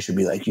your why should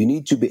be like.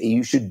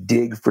 You should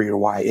dig for your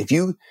why. If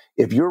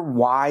your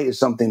why is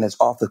something that's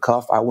off the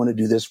cuff, I want to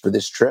do this for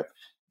this trip,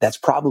 that's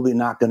probably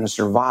not going to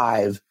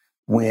survive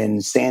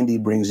when Sandy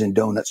brings in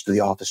donuts to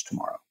the office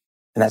tomorrow.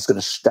 And that's going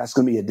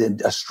to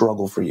be a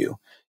struggle for you.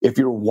 If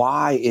your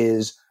why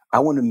is, I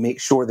want to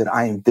make sure that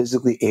I am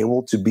physically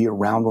able to be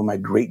around when my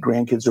great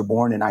grandkids are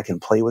born and I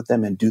can play with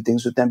them and do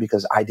things with them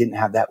because I didn't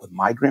have that with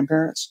my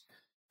grandparents,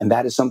 and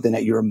that is something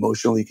that you're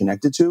emotionally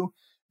connected to,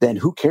 then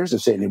who cares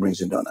if Sandy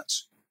brings in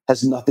donuts?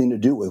 Has nothing to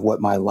do with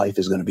what my life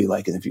is going to be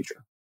like in the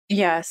future.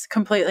 Yes,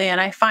 completely. And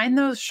I find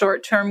those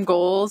short-term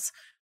goals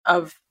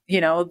of,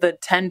 the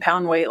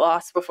 10-pound weight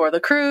loss before the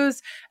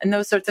cruise and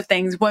those sorts of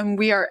things, when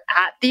we are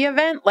at the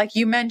event, like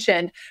you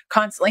mentioned,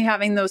 constantly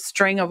having those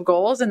string of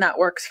goals, and that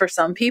works for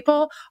some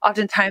people.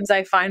 Oftentimes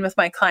I find with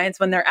my clients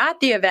when they're at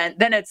the event,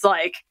 then it's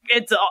like,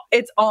 it's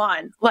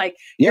on. Like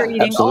you're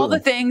eating absolutely. all the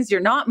things,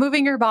 you're not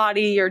moving your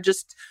body, you're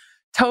just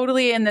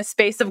totally in the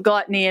space of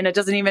gluttony and it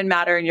doesn't even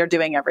matter and you're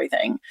doing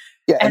everything.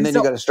 Yeah. And And then you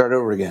so got to start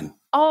over again.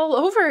 all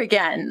over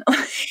again.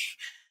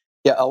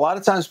 Yeah, a lot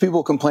of times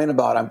people complain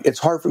about it's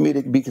hard for me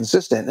to be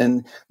consistent.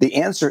 And the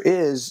answer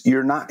is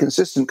you're not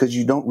consistent because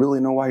you don't really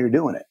know why you're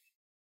doing it.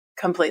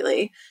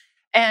 Completely.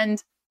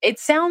 And it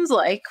sounds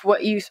like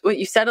what you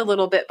said a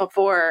little bit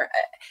before.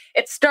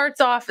 It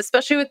starts off,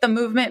 especially with the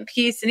movement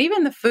piece and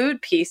even the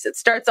food piece, it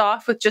starts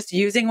off with just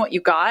using what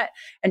you got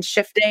and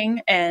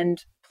shifting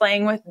and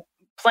playing with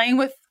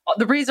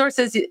the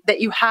resources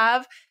that you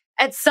have.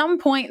 At some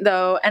point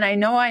though, and I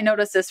know I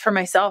noticed this for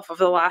myself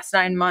over the last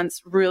 9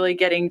 months, really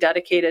getting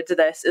dedicated to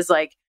this, is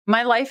like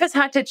my life has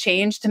had to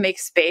change to make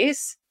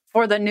space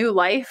for the new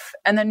life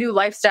and the new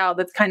lifestyle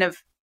that's kind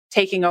of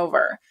taking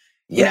over.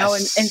 You know,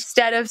 and Yes.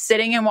 instead of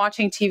sitting and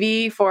watching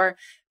TV for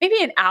maybe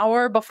an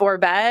hour before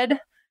bed,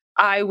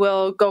 I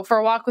will go for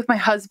a walk with my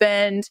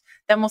husband.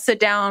 Then we'll sit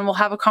down, we'll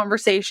have a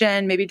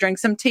conversation, maybe drink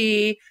some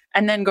tea,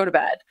 and then go to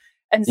bed.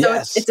 And so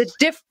Yes.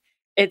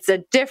 it's a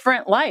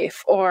different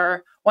life.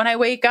 Or when I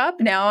wake up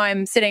now,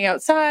 I'm sitting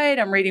outside,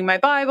 I'm reading my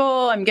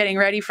Bible, I'm getting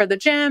ready for the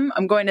gym,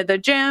 I'm going to the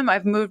gym,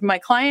 I've moved my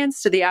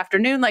clients to the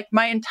afternoon, like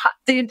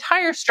the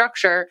entire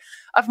structure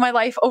of my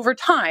life over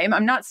time.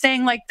 I'm not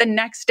saying like the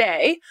next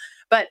day,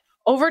 but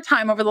over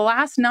time, over the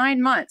last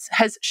 9 months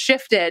has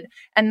shifted.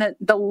 And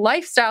the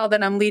lifestyle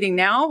that I'm leading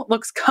now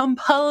looks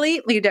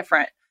completely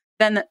different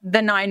than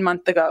the 9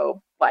 month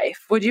ago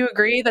life. Would you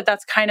agree that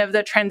that's kind of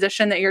the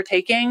transition that you're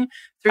taking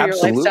through your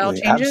lifestyle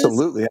Absolutely. changes?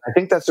 Absolutely. I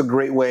think that's a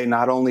great way,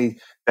 not only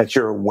that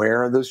you're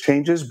aware of those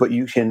changes, but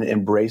you can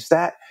embrace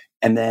that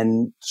and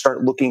then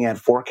start looking at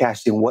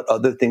forecasting what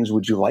other things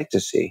would you like to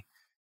see.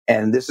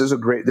 And this is a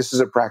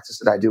practice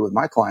that I do with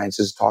my clients,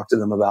 is talk to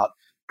them about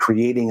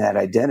creating that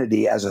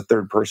identity as a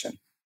third person,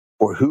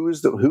 or who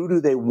do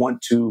they want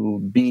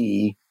to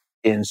be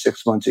in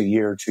 6 months, a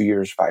year, 2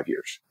 years, 5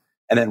 years,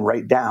 and then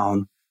write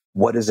down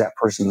what does that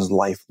person's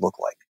life look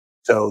like.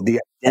 So the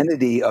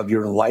identity of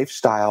your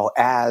lifestyle,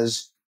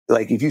 as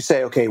like, if you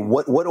say, okay,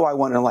 what do I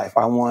want in life?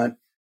 I want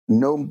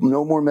no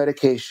more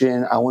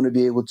medication. I want to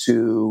be able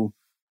to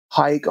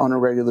hike on a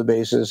regular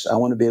basis. I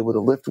want to be able to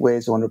lift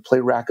weights. I want to play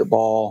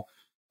racquetball.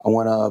 I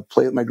want to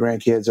play with my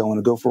grandkids. I want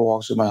to go for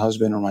walks with my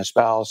husband or my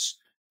spouse.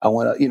 I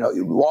want to,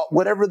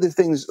 whatever the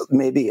things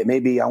may be. It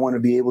may be I want to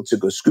be able to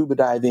go scuba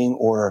diving,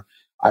 or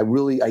I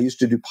used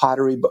to do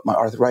pottery, but my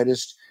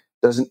arthritis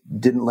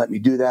didn't let me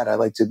do that. I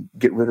like to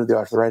get rid of the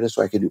arthritis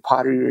so I can do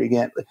pottery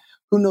again.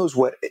 Who knows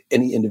what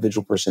any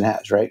individual person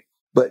has, right?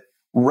 But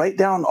write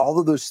down all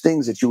of those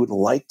things that you would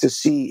like to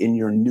see in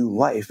your new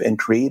life and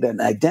create an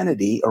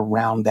identity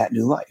around that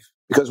new life.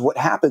 Because what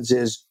happens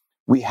is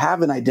we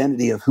have an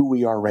identity of who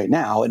we are right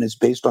now, and it's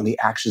based on the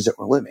actions that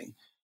we're living.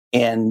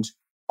 And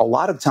a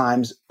lot of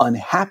times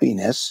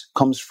unhappiness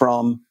comes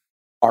from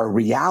our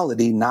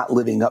reality not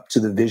living up to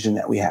the vision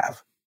that we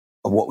have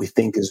of what we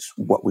think is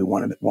what we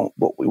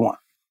want.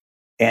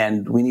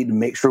 And we need to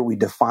make sure we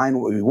define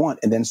what we want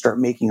and then start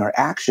making our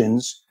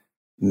actions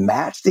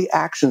match the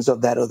actions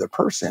of that other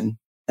person.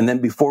 And then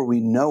before we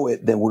know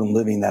it, then we're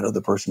living that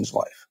other person's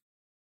life.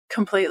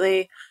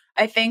 Completely.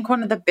 I think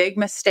one of the big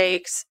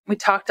mistakes, we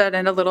talked about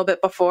it a little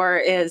bit before,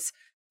 is,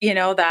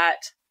 that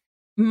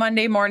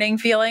Monday morning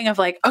feeling of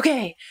like,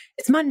 okay,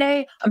 it's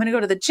Monday. I'm going to go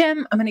to the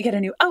gym. I'm going to get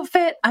a new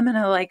outfit. I'm going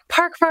to like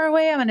park far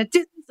away. I'm going to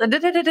do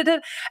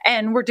this.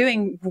 And we're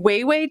doing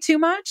way, way too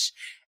much.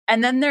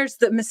 And then there's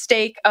the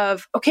mistake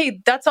of, okay,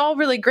 that's all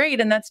really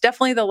great. And that's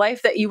definitely the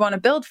life that you want to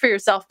build for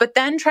yourself, but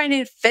then trying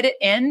to fit it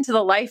into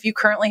the life you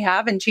currently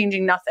have and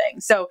changing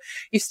nothing. So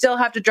you still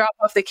have to drop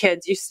off the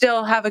kids. You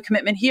still have a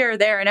commitment here,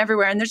 there, and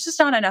everywhere. And there's just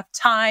not enough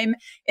time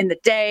in the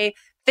day.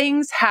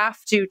 Things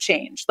have to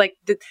change. Like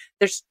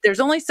there's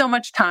only so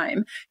much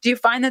time. Do you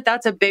find that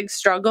that's a big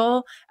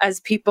struggle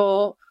as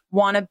people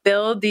want to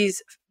build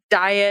these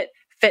diet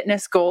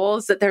fitness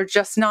goals, that they're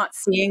just not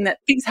seeing that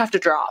things have to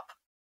drop?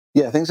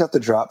 Yeah, things have to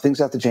drop. Things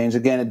have to change.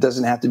 Again, it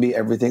doesn't have to be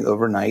everything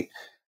overnight.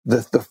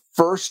 The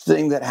first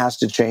thing that has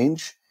to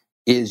change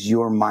is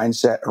your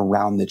mindset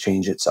around the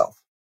change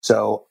itself.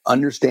 So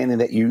understanding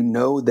that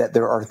that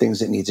there are things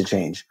that need to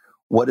change.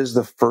 What is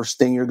the first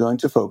thing you're going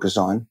to focus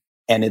on?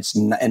 And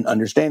and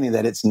understanding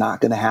that it's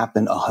not going to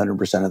happen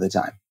 100% of the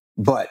time,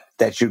 but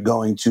that you're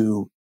going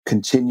to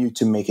continue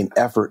to make an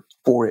effort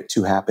for it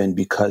to happen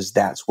because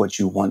that's what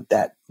you want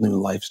that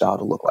new lifestyle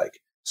to look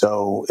like.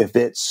 So if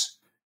it's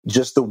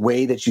just the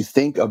way that you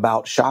think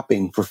about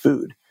shopping for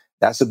food,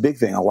 that's a big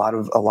thing. A lot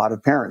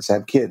of parents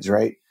have kids,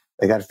 right?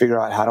 They got to figure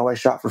out, how do I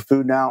shop for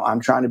food now?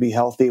 I'm trying to be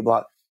healthy,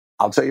 but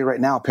I'll tell you right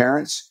now,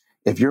 parents,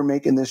 if you're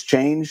making this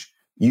change,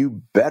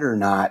 you better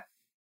not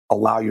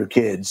allow your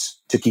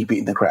kids to keep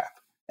eating the crap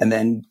and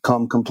then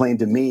come complain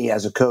to me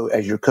as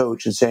your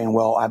coach and saying,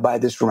 well, I buy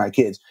this for my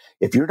kids.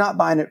 If you're not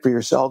buying it for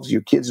yourselves,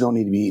 your kids don't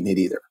need to be eating it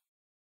either.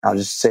 I'll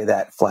just say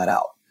that flat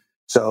out.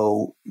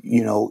 So,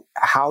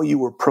 how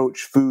you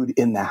approach food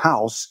in the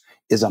house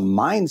is a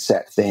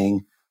mindset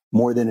thing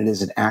more than it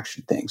is an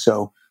action thing.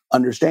 So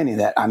understanding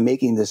that I'm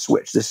making this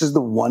switch. This is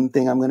the one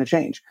thing I'm going to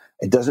change.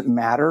 It doesn't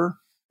matter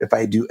if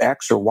I do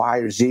X or Y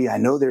or Z, I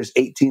know there's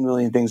 18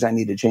 million things I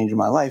need to change in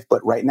my life.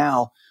 But right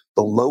now,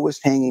 the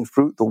lowest hanging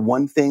fruit, the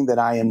one thing that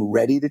I am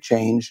ready to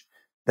change,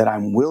 that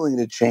I'm willing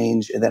to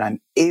change, and that I'm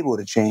able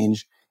to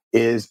change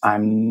is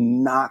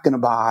I'm not going to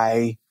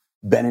buy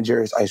Ben &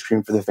 Jerry's ice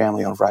cream for the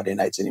family on Friday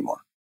nights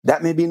anymore.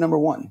 That may be number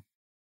one,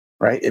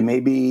 right? It may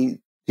be,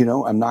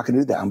 I'm not going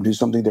to do that. I'm going to do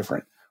something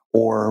different.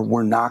 Or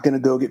we're not going to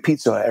go get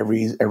pizza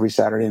every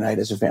Saturday night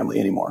as a family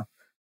anymore.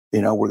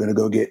 We're going to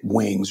go get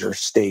wings or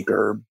steak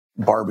or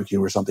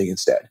barbecue or something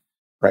instead,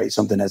 right?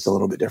 Something that's a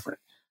little bit different.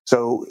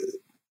 So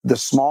the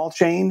small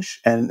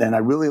change, and I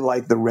really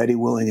like the ready,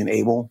 willing, and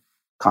able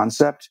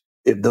concept.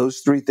 If those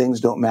three things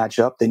don't match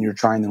up, then you're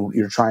trying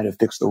to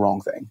fix the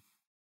wrong thing.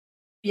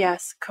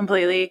 Yes,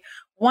 completely.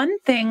 One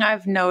thing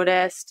I've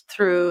noticed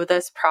through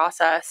this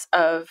process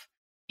of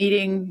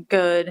eating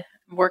good,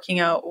 working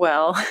out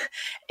well,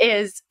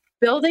 is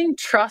building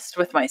trust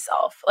with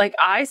myself. Like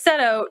I set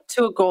out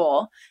to a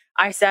goal.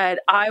 I said,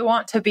 I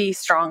want to be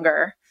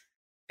stronger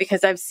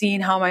because I've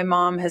seen how my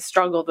mom has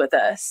struggled with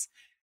this.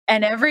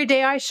 And every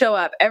day I show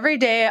up, every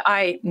day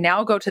I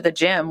now go to the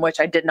gym, which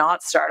I did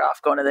not start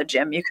off going to the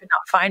gym. You could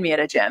not find me at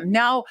a gym.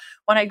 Now,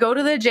 when I go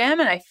to the gym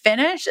and I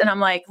finish and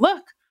I'm like,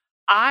 look,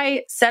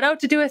 I set out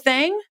to do a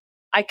thing,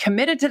 I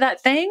committed to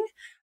that thing,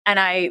 and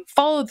I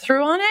followed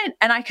through on it,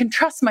 and I can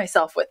trust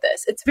myself with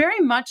this. It's very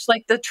much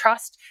like the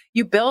trust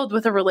you build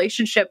with a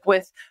relationship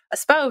with a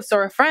spouse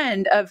or a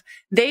friend of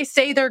they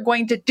say they're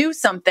going to do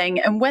something,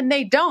 and when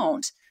they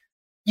don't,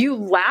 you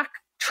lack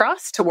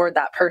trust toward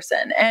that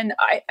person. And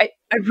I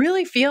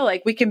really feel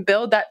like we can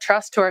build that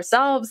trust to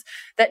ourselves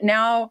that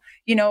now,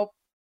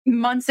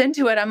 months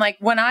into it, I'm like,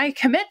 when I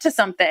commit to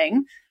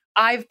something,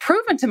 I've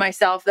proven to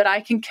myself that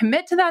I can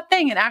commit to that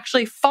thing and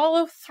actually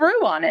follow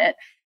through on it.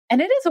 And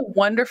it is a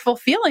wonderful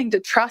feeling to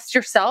trust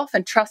yourself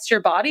and trust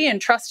your body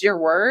and trust your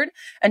word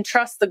and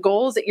trust the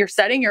goals that you're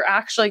setting you're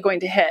actually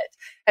going to hit.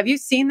 Have you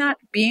seen that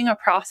being a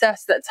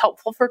process that's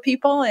helpful for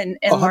people and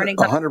learning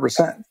how to 100%.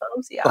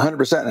 themselves? Yeah.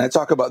 100%. And I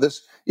talk about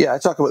this. Yeah, I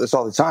talk about this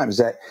all the time, is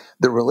that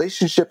the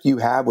relationship you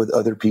have with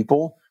other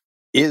people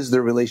is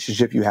the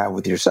relationship you have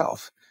with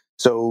yourself.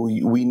 So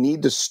we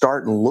need to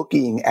start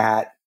looking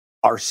at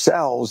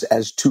ourselves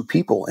as two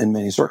people in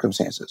many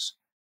circumstances,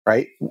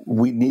 right?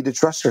 We need to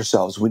trust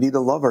ourselves. We need to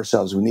love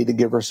ourselves. We need to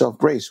give ourselves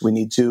grace. We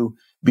need to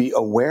be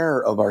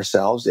aware of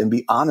ourselves and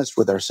be honest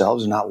with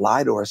ourselves and not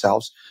lie to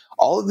ourselves.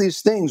 All of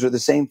these things are the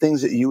same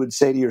things that you would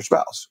say to your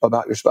spouse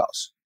about your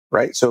spouse,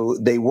 right? So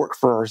they work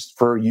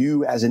for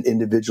you as an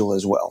individual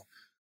as well.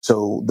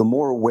 So the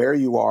more aware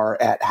you are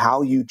at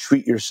how you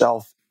treat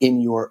yourself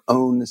in your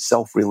own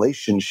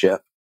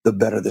self-relationship, the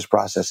better this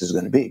process is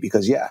going to be.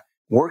 Because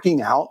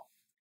working out,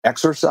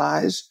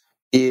 exercise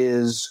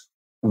is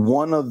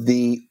one of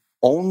the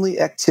only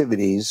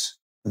activities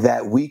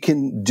that we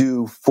can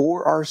do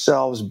for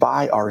ourselves,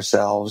 by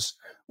ourselves,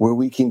 where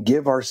we can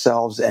give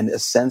ourselves a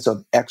sense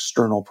of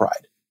external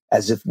pride,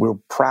 as if we're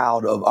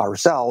proud of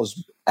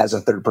ourselves as a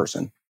third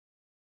person,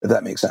 if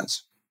that makes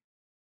sense.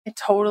 It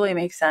totally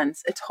makes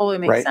sense. It totally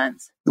makes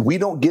sense. We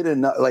don't get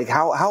enough. Like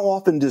how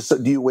often do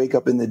you wake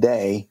up in the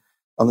day,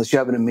 unless you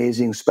have an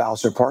amazing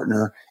spouse or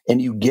partner,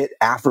 and you get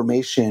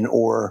affirmation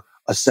or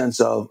a sense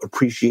of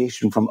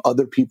appreciation from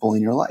other people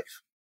in your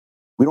life?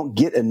 We don't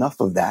get enough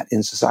of that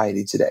in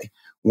society today.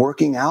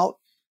 Working out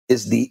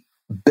is the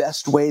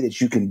best way that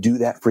you can do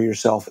that for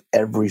yourself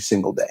every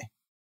single day.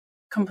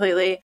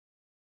 Completely.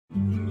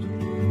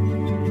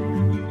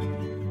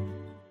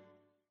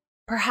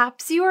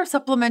 Perhaps you are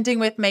supplementing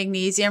with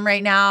magnesium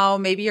right now.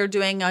 Maybe you're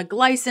doing a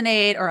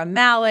glycinate or a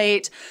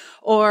malate,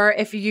 or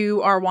if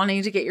you are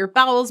wanting to get your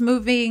bowels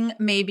moving,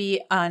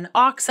 maybe an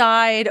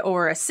oxide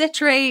or a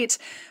citrate.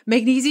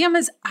 Magnesium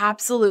is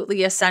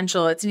absolutely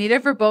essential. It's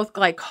needed for both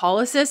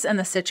glycolysis and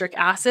the citric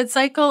acid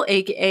cycle,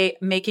 aka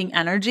making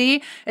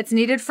energy. It's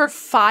needed for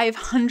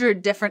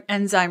 500 different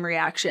enzyme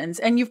reactions.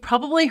 And you've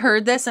probably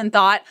heard this and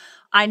thought,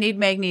 I need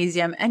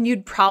magnesium, and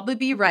you'd probably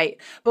be right.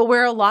 But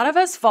where a lot of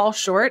us fall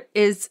short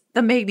is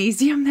the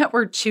magnesium that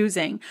we're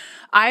choosing.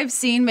 I've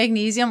seen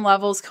magnesium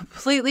levels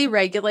completely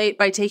regulate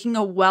by taking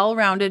a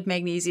well-rounded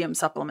magnesium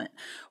supplement.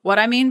 What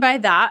I mean by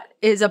that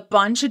is a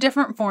bunch of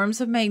different forms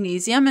of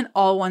magnesium in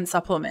all one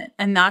supplement.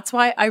 And that's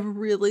why I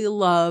really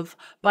love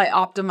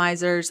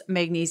Bioptimizer's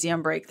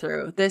Magnesium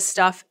Breakthrough. This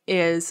stuff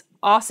is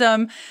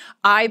awesome.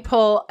 I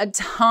pull a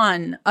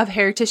ton of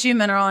hair tissue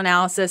mineral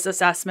analysis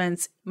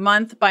assessments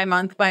month by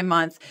month by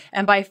month.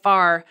 And by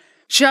far,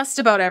 just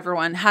about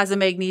everyone has a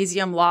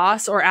magnesium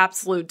loss or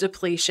absolute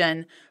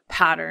depletion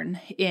pattern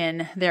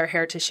in their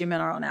hair tissue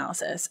mineral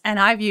analysis. And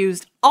I've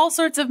used all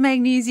sorts of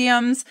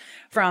magnesiums,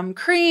 from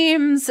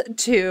creams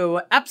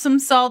to Epsom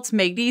salts,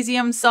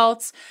 magnesium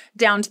salts,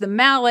 down to the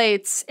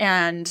malates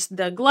and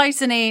the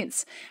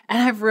glycinates.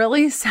 And I've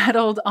really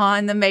settled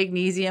on the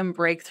Magnesium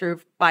Breakthrough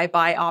by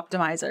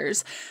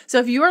Bioptimizers. So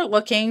if you are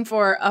looking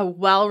for a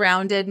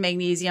well-rounded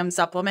magnesium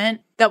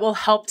supplement that will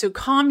help to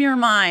calm your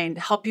mind,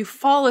 help you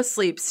fall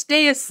asleep,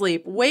 stay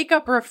asleep, wake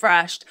up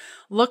refreshed,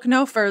 look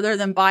no further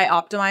than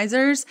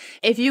Bioptimizers.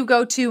 If you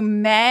go to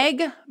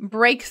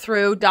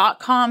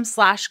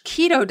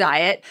megbreakthrough.com/keto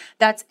diet,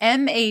 that's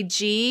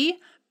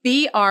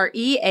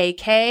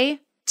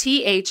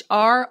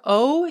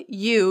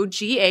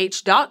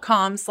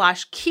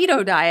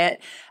MAGBREAKTHROUGH.com/keto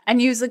diet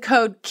and use the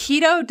code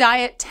keto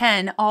diet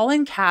 10, all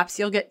in caps,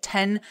 you'll get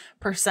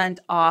 10%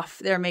 off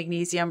their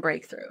magnesium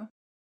breakthrough.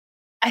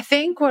 I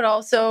think what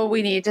also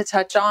we need to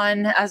touch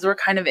on as we're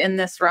kind of in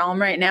this realm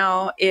right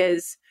now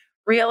is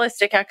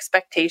realistic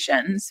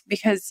expectations,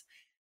 because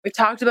we've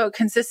talked about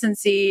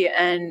consistency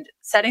and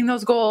setting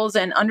those goals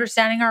and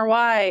understanding our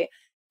why.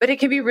 But it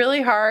can be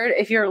really hard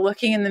if you're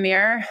looking in the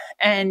mirror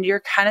and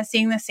you're kind of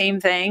seeing the same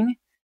thing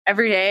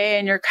every day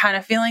and you're kind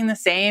of feeling the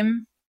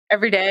same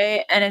every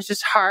day. And it's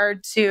just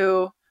hard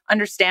to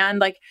understand,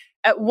 like,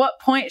 at what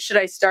point should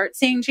I start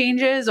seeing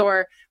changes?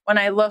 Or when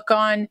I look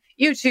on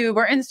YouTube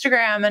or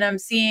Instagram and I'm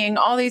seeing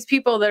all these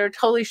people that are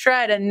totally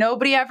shred and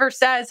nobody ever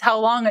says how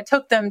long it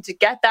took them to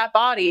get that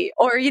body.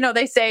 Or,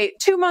 they say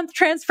 2-month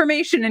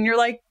transformation and you're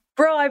like,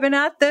 bro, I've been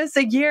at this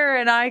a year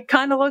and I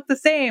kind of look the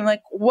same.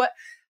 Like,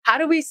 how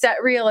do we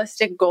set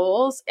realistic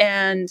goals?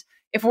 And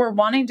if we're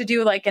wanting to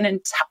do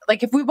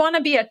if we want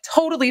to be a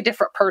totally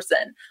different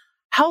person,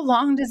 how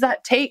long does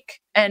that take?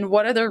 And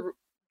what are the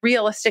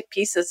realistic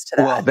pieces to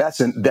that? Well,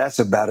 that's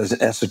about as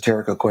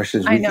esoteric a question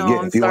as we I know, can get.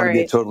 I'm If you want to be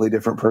a sorry. totally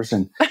different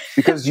person,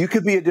 because you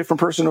could be a different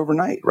person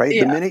overnight, right?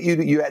 Yeah.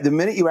 The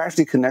minute you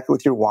actually connect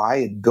with your why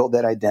and build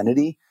that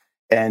identity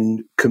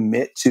and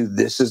commit to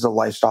this is the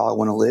lifestyle I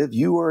want to live,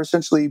 you are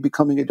essentially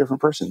becoming a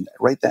different person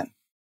right then.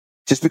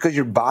 Just because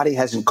your body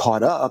hasn't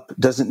caught up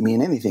doesn't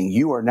mean anything.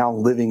 You are now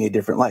living a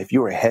different life.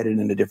 You are headed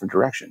in a different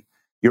direction.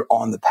 You're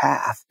on the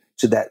path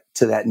to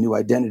that new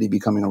identity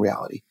becoming a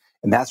reality.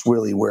 And that's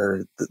really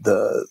where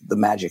the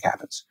magic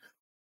happens.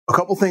 A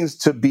couple things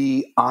to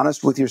be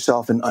honest with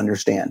yourself and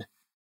understand.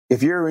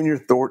 If you're in your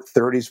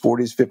 30s,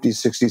 40s, 50s,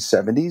 60s,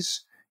 70s,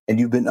 and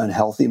you've been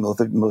unhealthy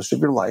most of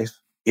your life,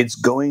 it's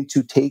going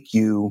to take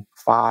you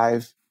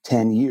 5,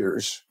 10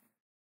 years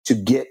to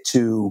get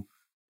to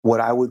what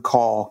I would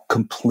call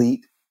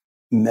complete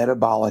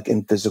metabolic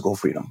and physical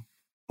freedom.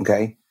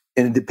 Okay.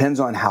 And it depends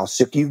on how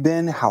sick you've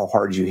been, how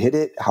hard you hit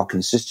it, how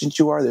consistent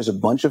you are. There's a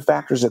bunch of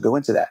factors that go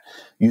into that.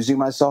 Using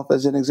myself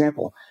as an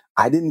example,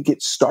 I didn't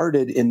get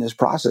started in this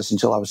process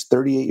until I was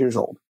 38 years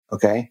old.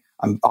 Okay.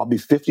 I'll be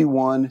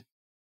 51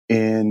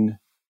 in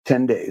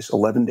 10 days,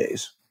 11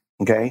 days.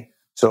 Okay.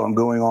 So I'm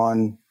going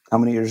on, how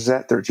many years is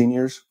that? 13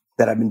 years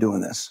that I've been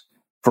doing this.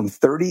 From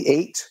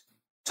 38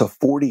 to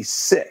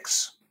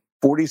 46.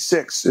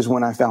 46 is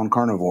when I found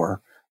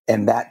carnivore.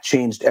 And that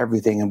changed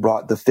everything and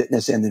brought the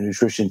fitness and the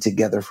nutrition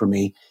together for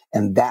me.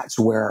 And that's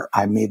where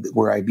I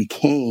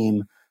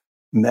became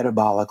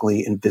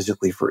metabolically and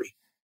physically free.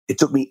 It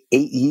took me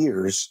 8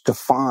 years to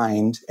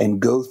find and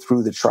go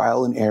through the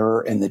trial and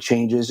error and the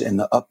changes and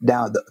the up,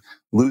 down,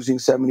 losing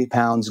 70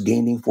 pounds,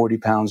 gaining 40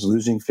 pounds,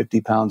 losing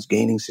 50 pounds,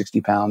 gaining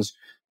 60 pounds,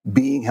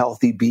 being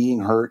healthy, being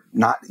hurt,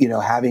 not,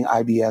 having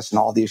IBS and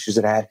all the issues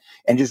that I had,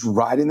 and just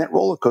riding that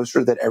roller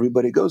coaster that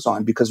everybody goes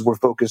on because we're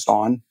focused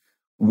on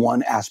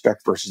one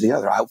aspect versus the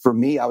other. For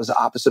me, I was the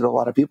opposite of a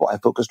lot of people. I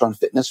focused on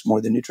fitness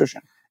more than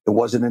nutrition. It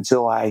wasn't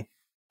until I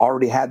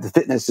already had the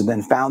fitness and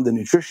then found the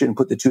nutrition,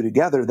 put the two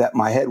together, that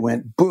my head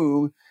went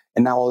boom.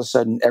 And now all of a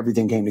sudden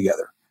everything came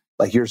together.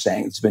 Like you're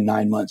saying, it's been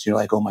 9 months. You're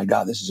like, oh my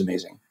God, this is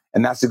amazing.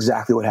 And that's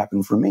exactly what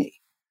happened for me.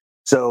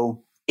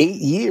 So 8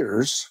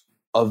 years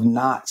of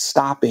not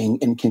stopping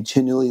and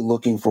continually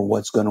looking for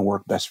what's going to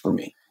work best for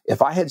me.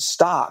 If I had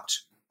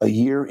stopped a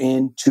year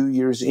in, 2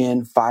 years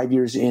in, 5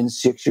 years in,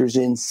 6 years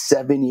in,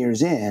 7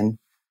 years in,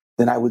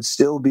 then I would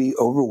still be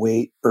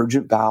overweight,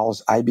 urgent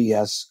bowels,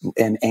 IBS,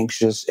 and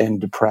anxious and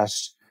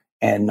depressed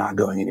and not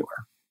going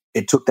anywhere.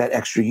 It took that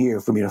extra year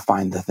for me to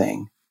find the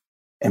thing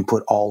and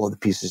put all of the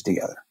pieces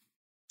together.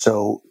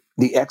 So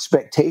the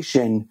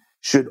expectation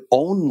should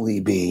only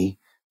be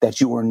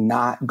that you are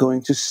not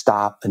going to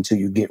stop until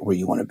you get where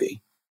you want to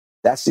be.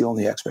 That's the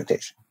only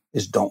expectation,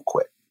 is don't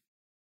quit.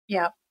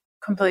 Yeah,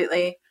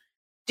 completely.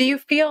 Do you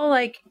feel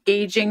like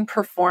gauging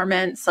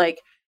performance,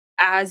 like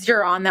as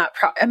you're on that,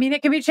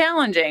 it can be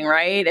challenging,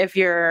 right? If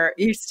you're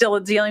still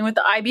dealing with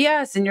the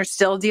IBS and you're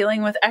still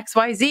dealing with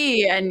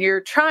XYZ and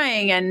you're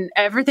trying and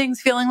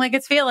everything's feeling like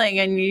it's feeling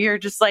and you're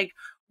just like,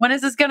 when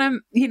is this going to,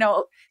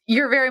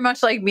 you're very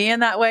much like me in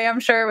that way. I'm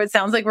sure it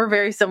sounds like we're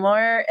very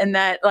similar in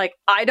that, like,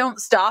 I don't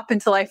stop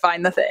until I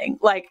find the thing.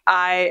 Like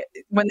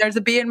when there's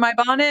a bee in my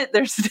bonnet,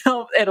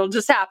 it'll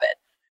just happen.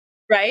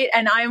 Right.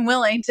 And I'm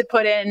willing to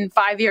put in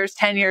 5 years,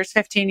 10 years,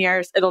 15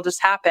 years. It'll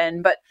just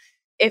happen. But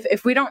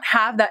if we don't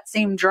have that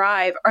same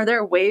drive, are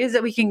there ways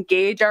that we can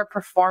gauge our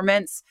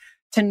performance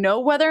to know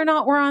whether or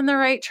not we're on the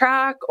right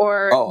track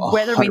or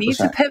whether we need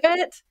to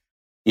pivot?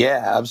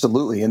 Yeah,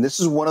 absolutely. And this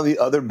is one of the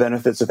other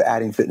benefits of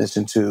adding fitness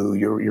into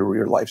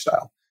your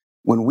lifestyle.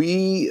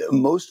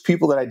 Most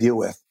people that I deal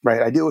with,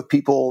 right? I deal with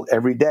people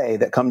every day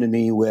that come to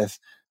me with,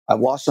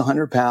 I've lost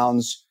 100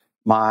 pounds.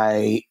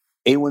 My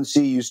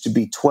A1C used to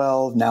be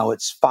 12. Now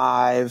it's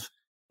 5.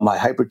 My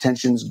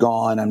hypertension's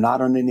gone. I'm not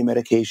on any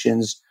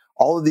medications.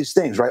 All of these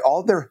things, right?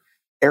 All their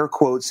air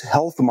quotes,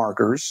 health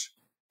markers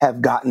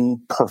have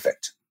gotten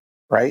perfect,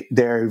 right?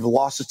 They've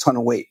lost a ton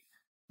of weight.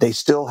 They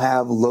still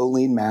have low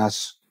lean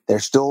mass. They're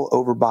still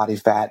over body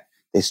fat.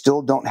 They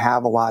still don't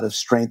have a lot of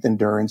strength,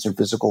 endurance, and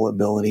physical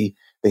ability.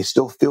 They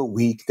still feel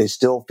weak. They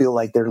still feel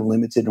like they're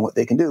limited in what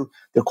they can do.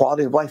 Their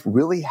quality of life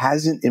really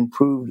hasn't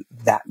improved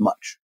that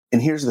much.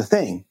 And here's the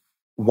thing.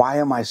 Why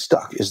am I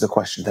stuck is the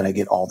question that I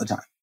get all the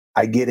time.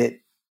 I get it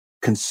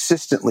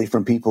consistently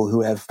from people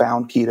who have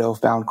found keto,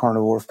 found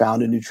carnivore,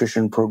 found a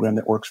nutrition program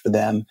that works for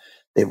them.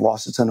 They've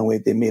lost a ton of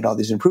weight. They've made all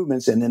these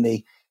improvements, and then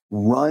they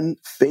run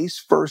face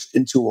first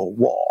into a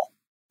wall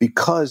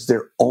because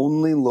they're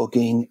only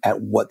looking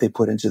at what they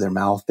put into their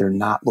mouth. They're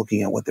not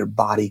looking at what their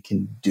body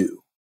can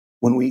do.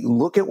 When we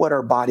look at what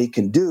our body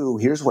can do,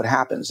 here's what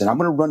happens. And I'm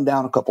going to run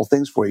down a couple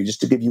things for you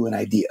just to give you an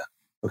idea,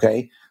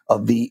 okay,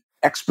 of the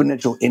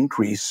exponential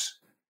increase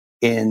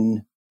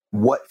in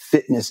what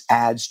fitness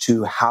adds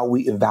to how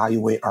we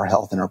evaluate our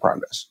health and our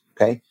progress,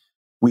 okay?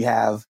 We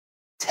have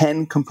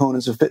 10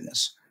 components of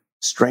fitness: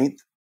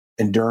 strength,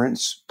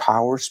 endurance,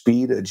 power,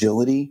 speed,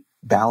 agility,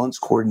 balance,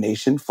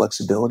 coordination,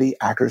 flexibility,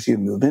 accuracy of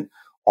movement.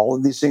 All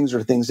of these things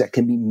are things that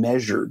can be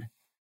measured,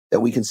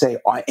 that we can say,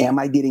 am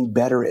I getting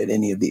better at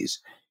any of these?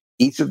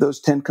 Each of those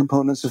 10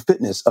 components of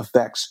fitness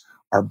affects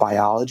our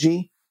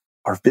biology,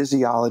 our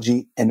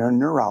physiology, and our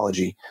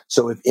neurology.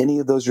 So if any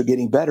of those are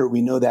getting better,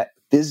 we know that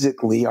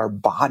physically our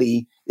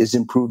body is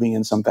improving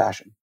in some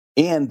fashion.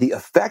 And the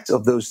effect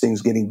of those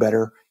things getting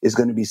better is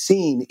going to be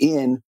seen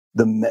in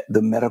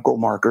the medical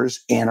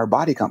markers and our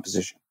body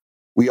composition.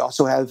 We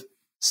also have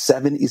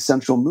 7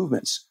 essential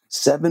movements,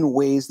 7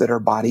 ways that our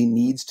body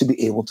needs to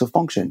be able to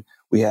function.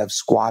 We have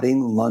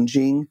squatting,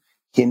 lunging,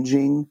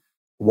 hinging,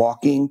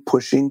 walking,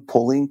 pushing,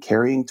 pulling,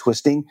 carrying,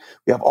 twisting.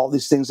 We have all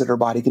these things that our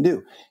body can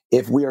do.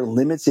 If we are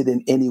limited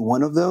in any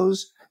one of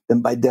those,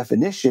 then by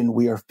definition,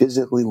 we are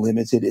physically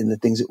limited in the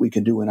things that we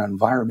can do in our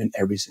environment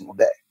every single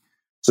day.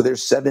 So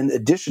there's 7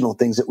 additional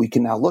things that we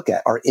can now look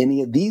at. Are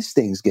any of these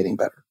things getting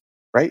better,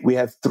 right? We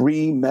have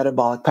 3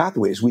 metabolic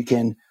pathways. We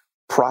can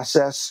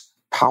process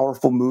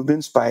powerful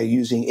movements by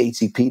using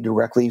ATP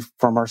directly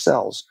from our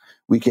cells.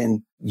 We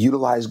can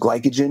utilize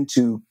glycogen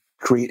to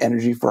create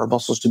energy for our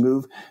muscles to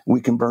move.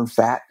 We can burn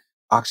fat,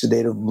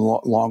 oxidative,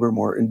 longer,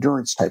 more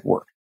endurance type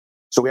work.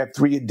 So we have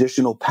 3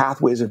 additional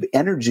pathways of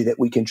energy that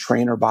we can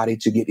train our body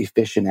to get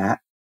efficient at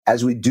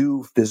as we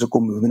do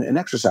physical movement and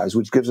exercise,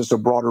 which gives us a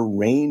broader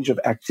range of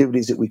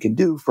activities that we can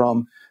do,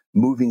 from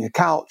moving a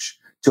couch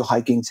to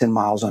hiking 10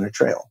 miles on a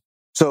trail.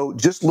 So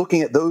just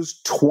looking at those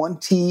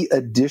 20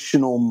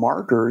 additional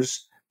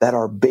markers that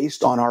are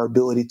based on our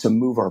ability to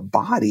move our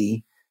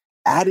body,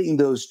 adding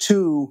those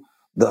to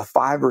the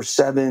 5 or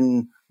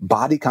 7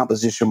 body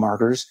composition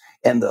markers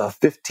and the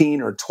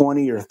 15 or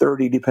 20 or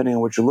 30, depending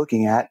on what you're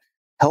looking at,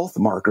 health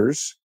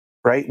markers,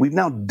 right? We've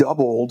now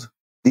doubled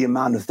the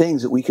amount of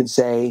things that we can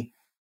say,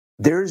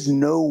 there's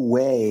no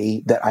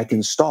way that I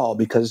can stall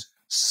because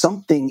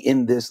something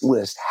in this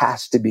list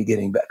has to be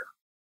getting better,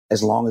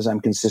 as long as I'm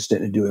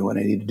consistent in doing what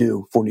I need to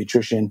do for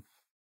nutrition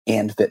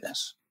and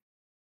fitness.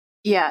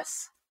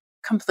 Yes,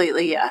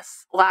 completely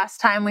yes. Last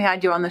time we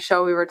had you on the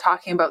show, we were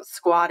talking about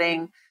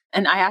squatting,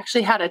 and I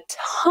actually had a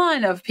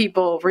ton of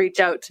people reach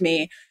out to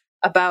me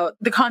about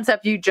the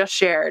concept you just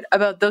shared,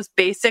 about those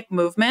basic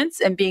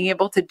movements and being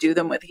able to do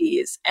them with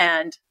ease.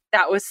 And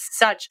that was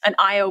such an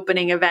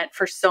eye-opening event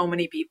for so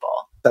many people.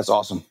 That's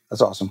awesome.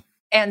 That's awesome.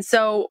 And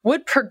so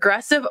would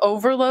progressive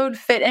overload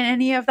fit in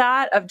any of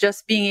that, of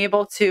just being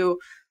able to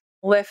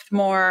lift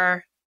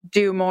more,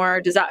 do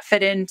more? Does that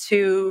fit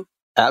into?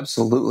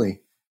 Absolutely.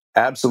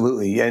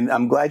 Absolutely. And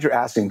I'm glad you're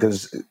asking,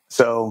 because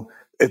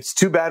it's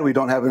too bad we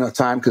don't have enough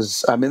time,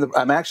 because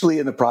I'm actually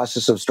in the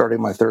process of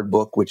starting my 3rd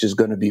book, which is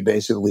going to be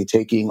basically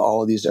taking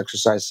all of these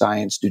exercise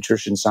science,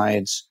 nutrition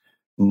science,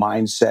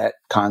 mindset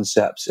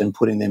concepts and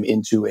putting them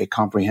into a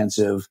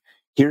comprehensive,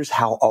 here's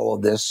how all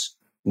of this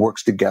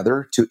works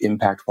together to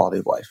impact quality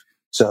of life.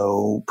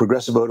 So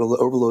progressive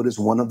overload is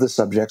one of the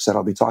subjects that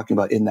I'll be talking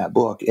about in that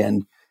book.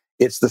 And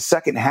it's the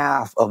second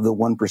half of the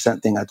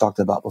 1% thing I talked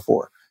about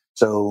before.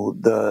 So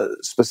the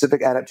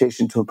specific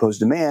adaptation to imposed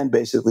demand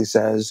basically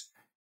says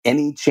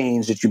any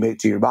change that you make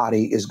to your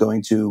body is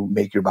going to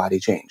make your body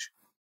change.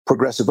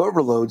 Progressive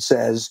overload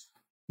says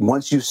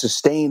once you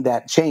sustain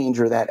that change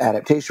or that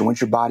adaptation,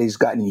 once your body's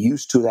gotten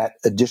used to that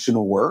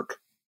additional work,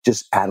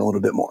 just add a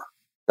little bit more.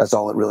 That's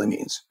all it really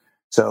means.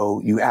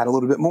 So you add a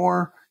little bit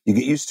more, you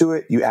get used to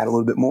it, you add a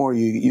little bit more,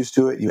 you get used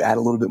to it, you add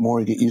a little bit more,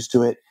 you get used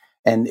to it.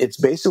 And it's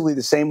basically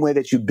the same way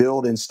that you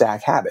build and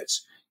stack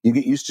habits. You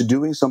get used to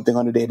doing something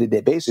on a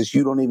day-to-day basis.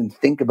 You don't even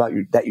think about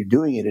that you're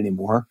doing it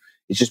anymore.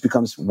 It just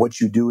becomes what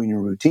you do in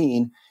your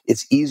routine.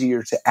 It's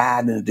easier to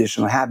add an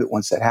additional habit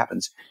once that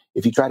happens.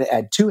 If you try to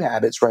add 2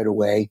 habits right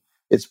away,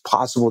 it's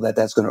possible that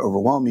that's going to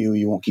overwhelm you.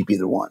 You won't keep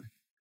either one.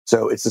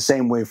 So it's the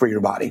same way for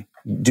your body.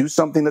 Do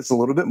something that's a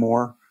little bit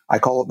more. I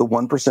call it the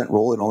 1%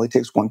 rule. It only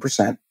takes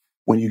 1%.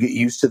 When you get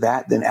used to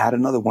that, then add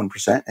another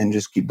 1% and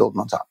just keep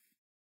building on top.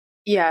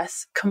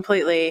 Yes,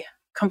 completely.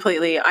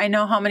 completely. I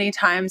know how many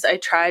times I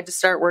tried to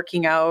start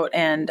working out,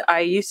 and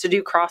I used to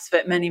do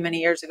CrossFit many, many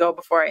years ago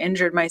before I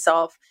injured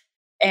myself.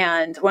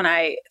 And when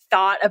I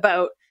thought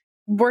about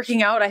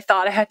working out, I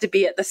thought I had to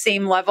be at the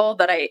same level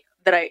that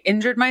I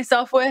injured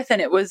myself with.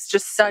 And it was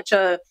just such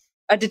a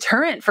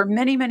deterrent for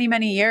many, many,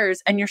 many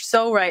years. And you're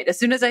so right. As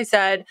soon as I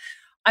said,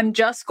 I'm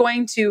just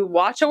going to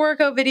watch a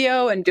workout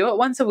video and do it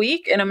once a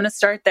week, and I'm going to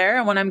start there.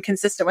 And when I'm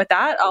consistent with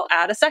that, I'll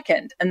add a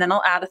second, and then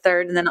I'll add a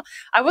third. And then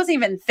I wasn't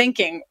even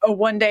thinking, oh,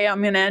 one day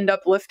I'm going to end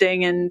up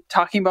lifting and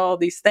talking about all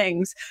these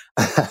things.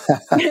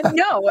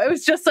 No, it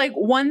was just like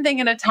one thing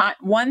at a time,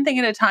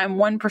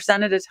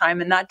 1% at a time.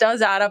 And that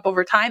does add up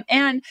over time.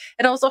 And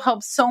it also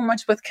helps so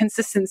much with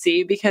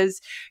consistency,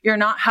 because you're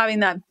not having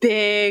that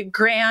big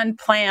grand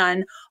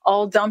plan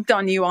all dumped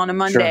on you on a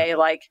Monday. Sure.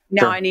 Like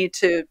now I need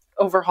to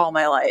overhaul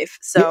my life.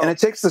 So, and it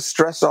takes the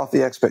stress off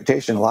the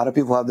expectation. A lot of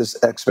people have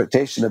this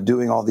expectation of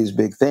doing all these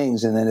big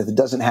things, and then if it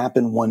doesn't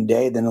happen one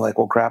day, then they're like,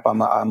 "Well, crap,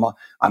 I'm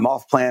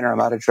off plan, or I'm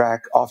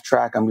off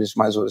track. I'm just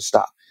might as well just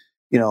stop."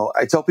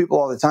 I tell people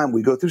all the time,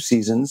 we go through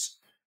seasons.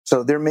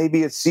 So there may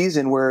be a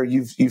season where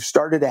you've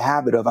started a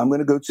habit of, I'm going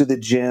to go to the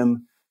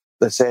gym,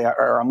 let's say,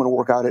 or I'm going to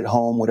work out at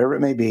home, whatever it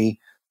may be,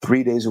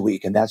 3 days a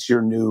week, and that's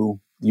your new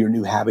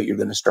habit you're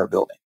going to start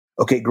building.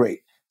 Okay,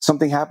 great.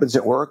 Something happens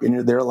at work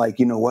and they're like,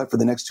 you know what, for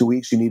the next 2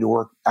 weeks, you need to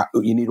work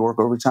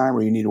overtime,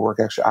 or you need to work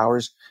extra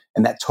hours.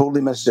 And that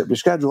totally messes up your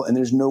schedule. And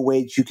there's no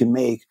way that you can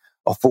make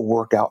a full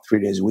workout 3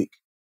 days a week.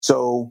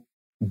 So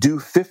do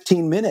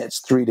 15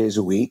 minutes 3 days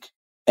a week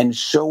and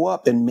show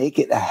up and make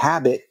it a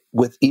habit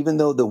with, even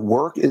though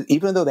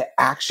the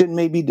action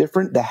may be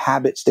different, the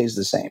habit stays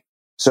the same.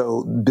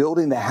 So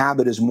building the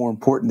habit is more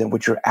important than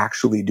what you're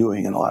actually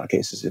doing in a lot of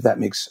cases.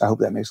 I hope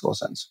that makes a little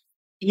sense.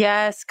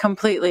 Yes,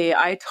 completely.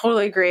 I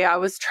totally agree. I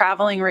was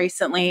traveling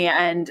recently,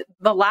 and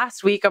the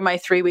last week of my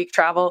 3-week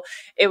travel,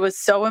 it was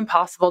so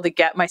impossible to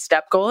get my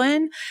step goal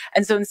in.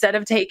 And so instead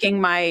of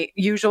taking my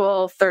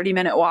usual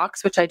 30-minute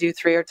walks, which I do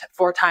 3 or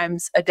 4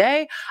 times a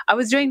day, I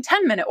was doing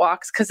 10-minute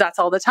walks because that's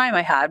all the time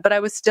I had. But I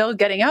was still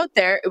getting out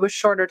there. It was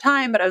shorter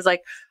time, but I was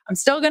like, I'm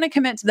still going to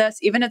commit to this.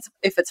 Even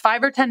if it's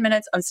 5 or 10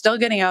 minutes, I'm still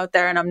getting out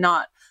there, and I'm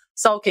not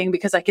sulking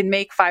because I can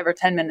make 5 or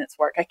 10 minutes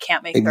work. I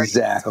can't make 30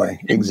 minutes work.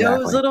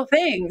 Exactly. Those little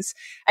things.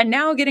 And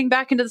now getting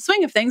back into the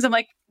swing of things, I'm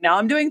like, now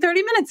I'm doing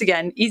 30 minutes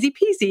again, easy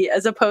peasy,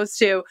 as opposed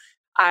to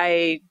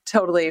I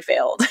totally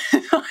failed.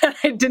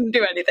 I didn't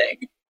do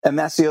anything. And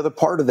that's the other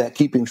part of that,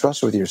 keeping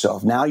trust with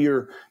yourself. Now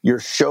you're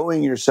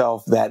showing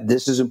yourself that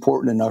this is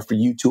important enough for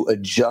you to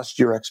adjust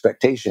your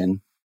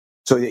expectation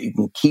so that you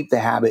can keep the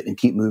habit and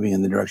keep moving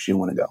in the direction you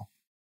want to go.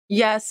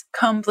 Yes,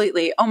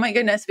 completely. Oh my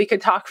goodness, we could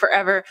talk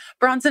forever.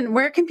 Bronson,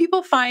 where can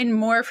people find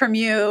more from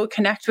you,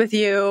 connect with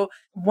you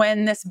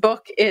when this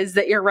book is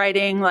that you're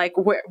writing? Like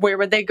where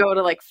would they go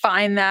to like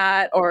find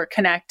that or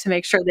connect to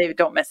make sure they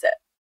don't miss it?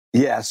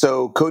 Yeah,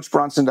 so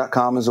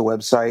CoachBronson.com is a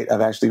website. I've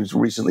actually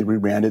recently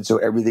rebranded, so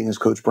everything is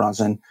Coach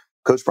Bronson.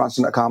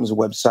 CoachBronson.com is a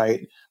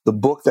website. The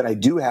book that I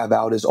do have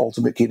out is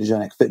Ultimate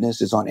Ketogenic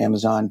Fitness. It's on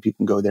Amazon.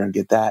 People can go there and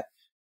get that.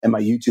 And my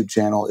YouTube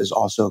channel is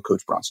also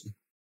Coach Bronson.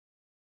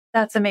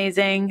 That's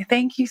amazing.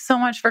 Thank you so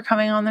much for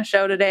coming on the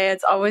show today.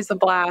 It's always a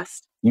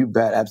blast. You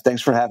bet.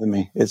 Thanks for having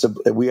me.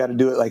 We got to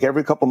do it like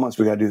every couple months.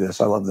 We got to do this.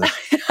 I love this.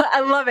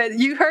 I love it.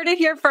 You heard it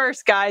here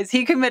first, guys.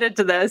 He committed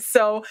to this.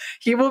 So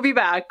he will be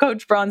back.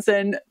 Coach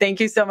Bronson, thank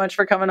you so much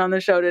for coming on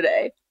the show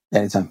today.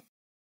 Anytime.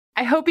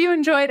 I hope you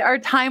enjoyed our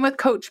time with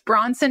Coach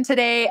Bronson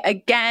today.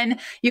 Again,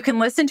 you can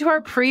listen to our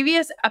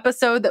previous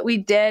episode that we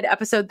did,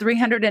 episode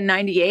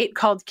 398,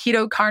 called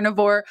Keto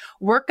Carnivore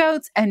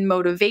Workouts and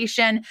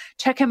Motivation.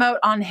 Check him out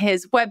on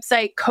his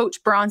website,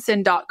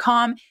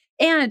 coachbronson.com.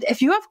 And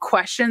if you have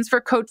questions for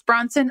Coach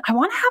Bronson, I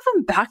want to have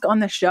him back on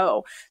the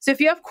show. So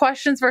if you have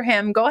questions for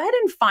him, go ahead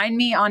and find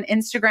me on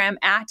Instagram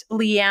at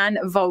Leanne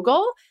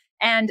Vogel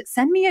and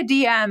send me a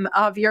DM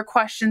of your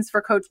questions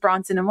for Coach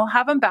Bronson, and we'll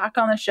have him back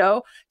on the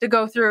show to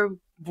go through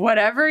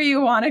whatever you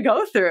want to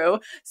go through.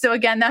 So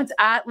again, that's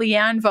at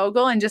Leanne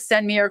Vogel, and just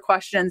send me your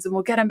questions and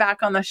we'll get him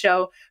back on the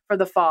show for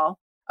the fall.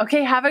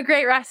 Okay, have a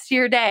great rest of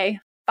your day.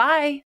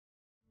 Bye.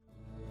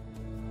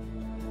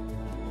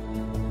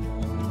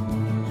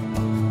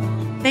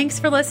 Thanks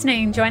for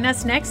listening. Join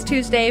us next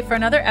Tuesday for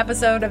another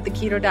episode of the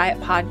Keto Diet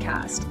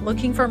Podcast.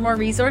 Looking for more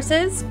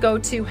resources? Go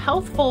to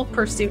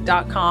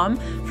healthfulpursuit.com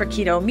for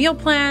keto meal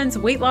plans,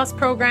 weight loss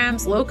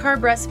programs,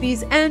 low-carb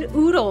recipes, and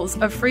oodles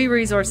of free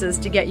resources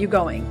to get you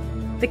going.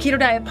 The Keto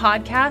Diet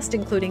Podcast,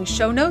 including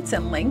show notes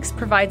and links,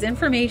 provides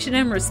information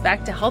in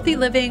respect to healthy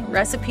living,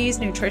 recipes,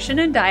 nutrition,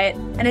 and diet,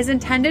 and is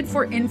intended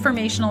for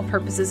informational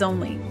purposes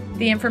only.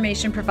 The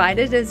information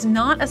provided is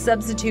not a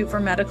substitute for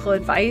medical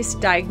advice,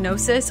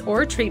 diagnosis,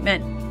 or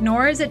treatment,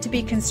 nor is it to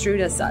be construed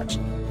as such.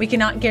 We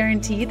cannot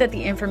guarantee that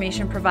the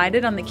information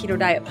provided on the Keto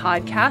Diet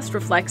Podcast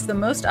reflects the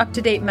most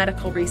up-to-date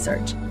medical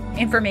research.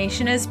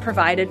 Information is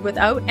provided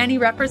without any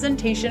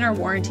representation or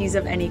warranties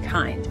of any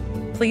kind.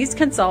 Please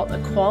consult a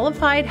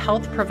qualified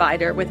health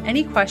provider with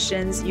any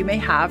questions you may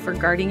have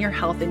regarding your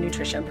health and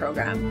nutrition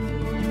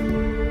program.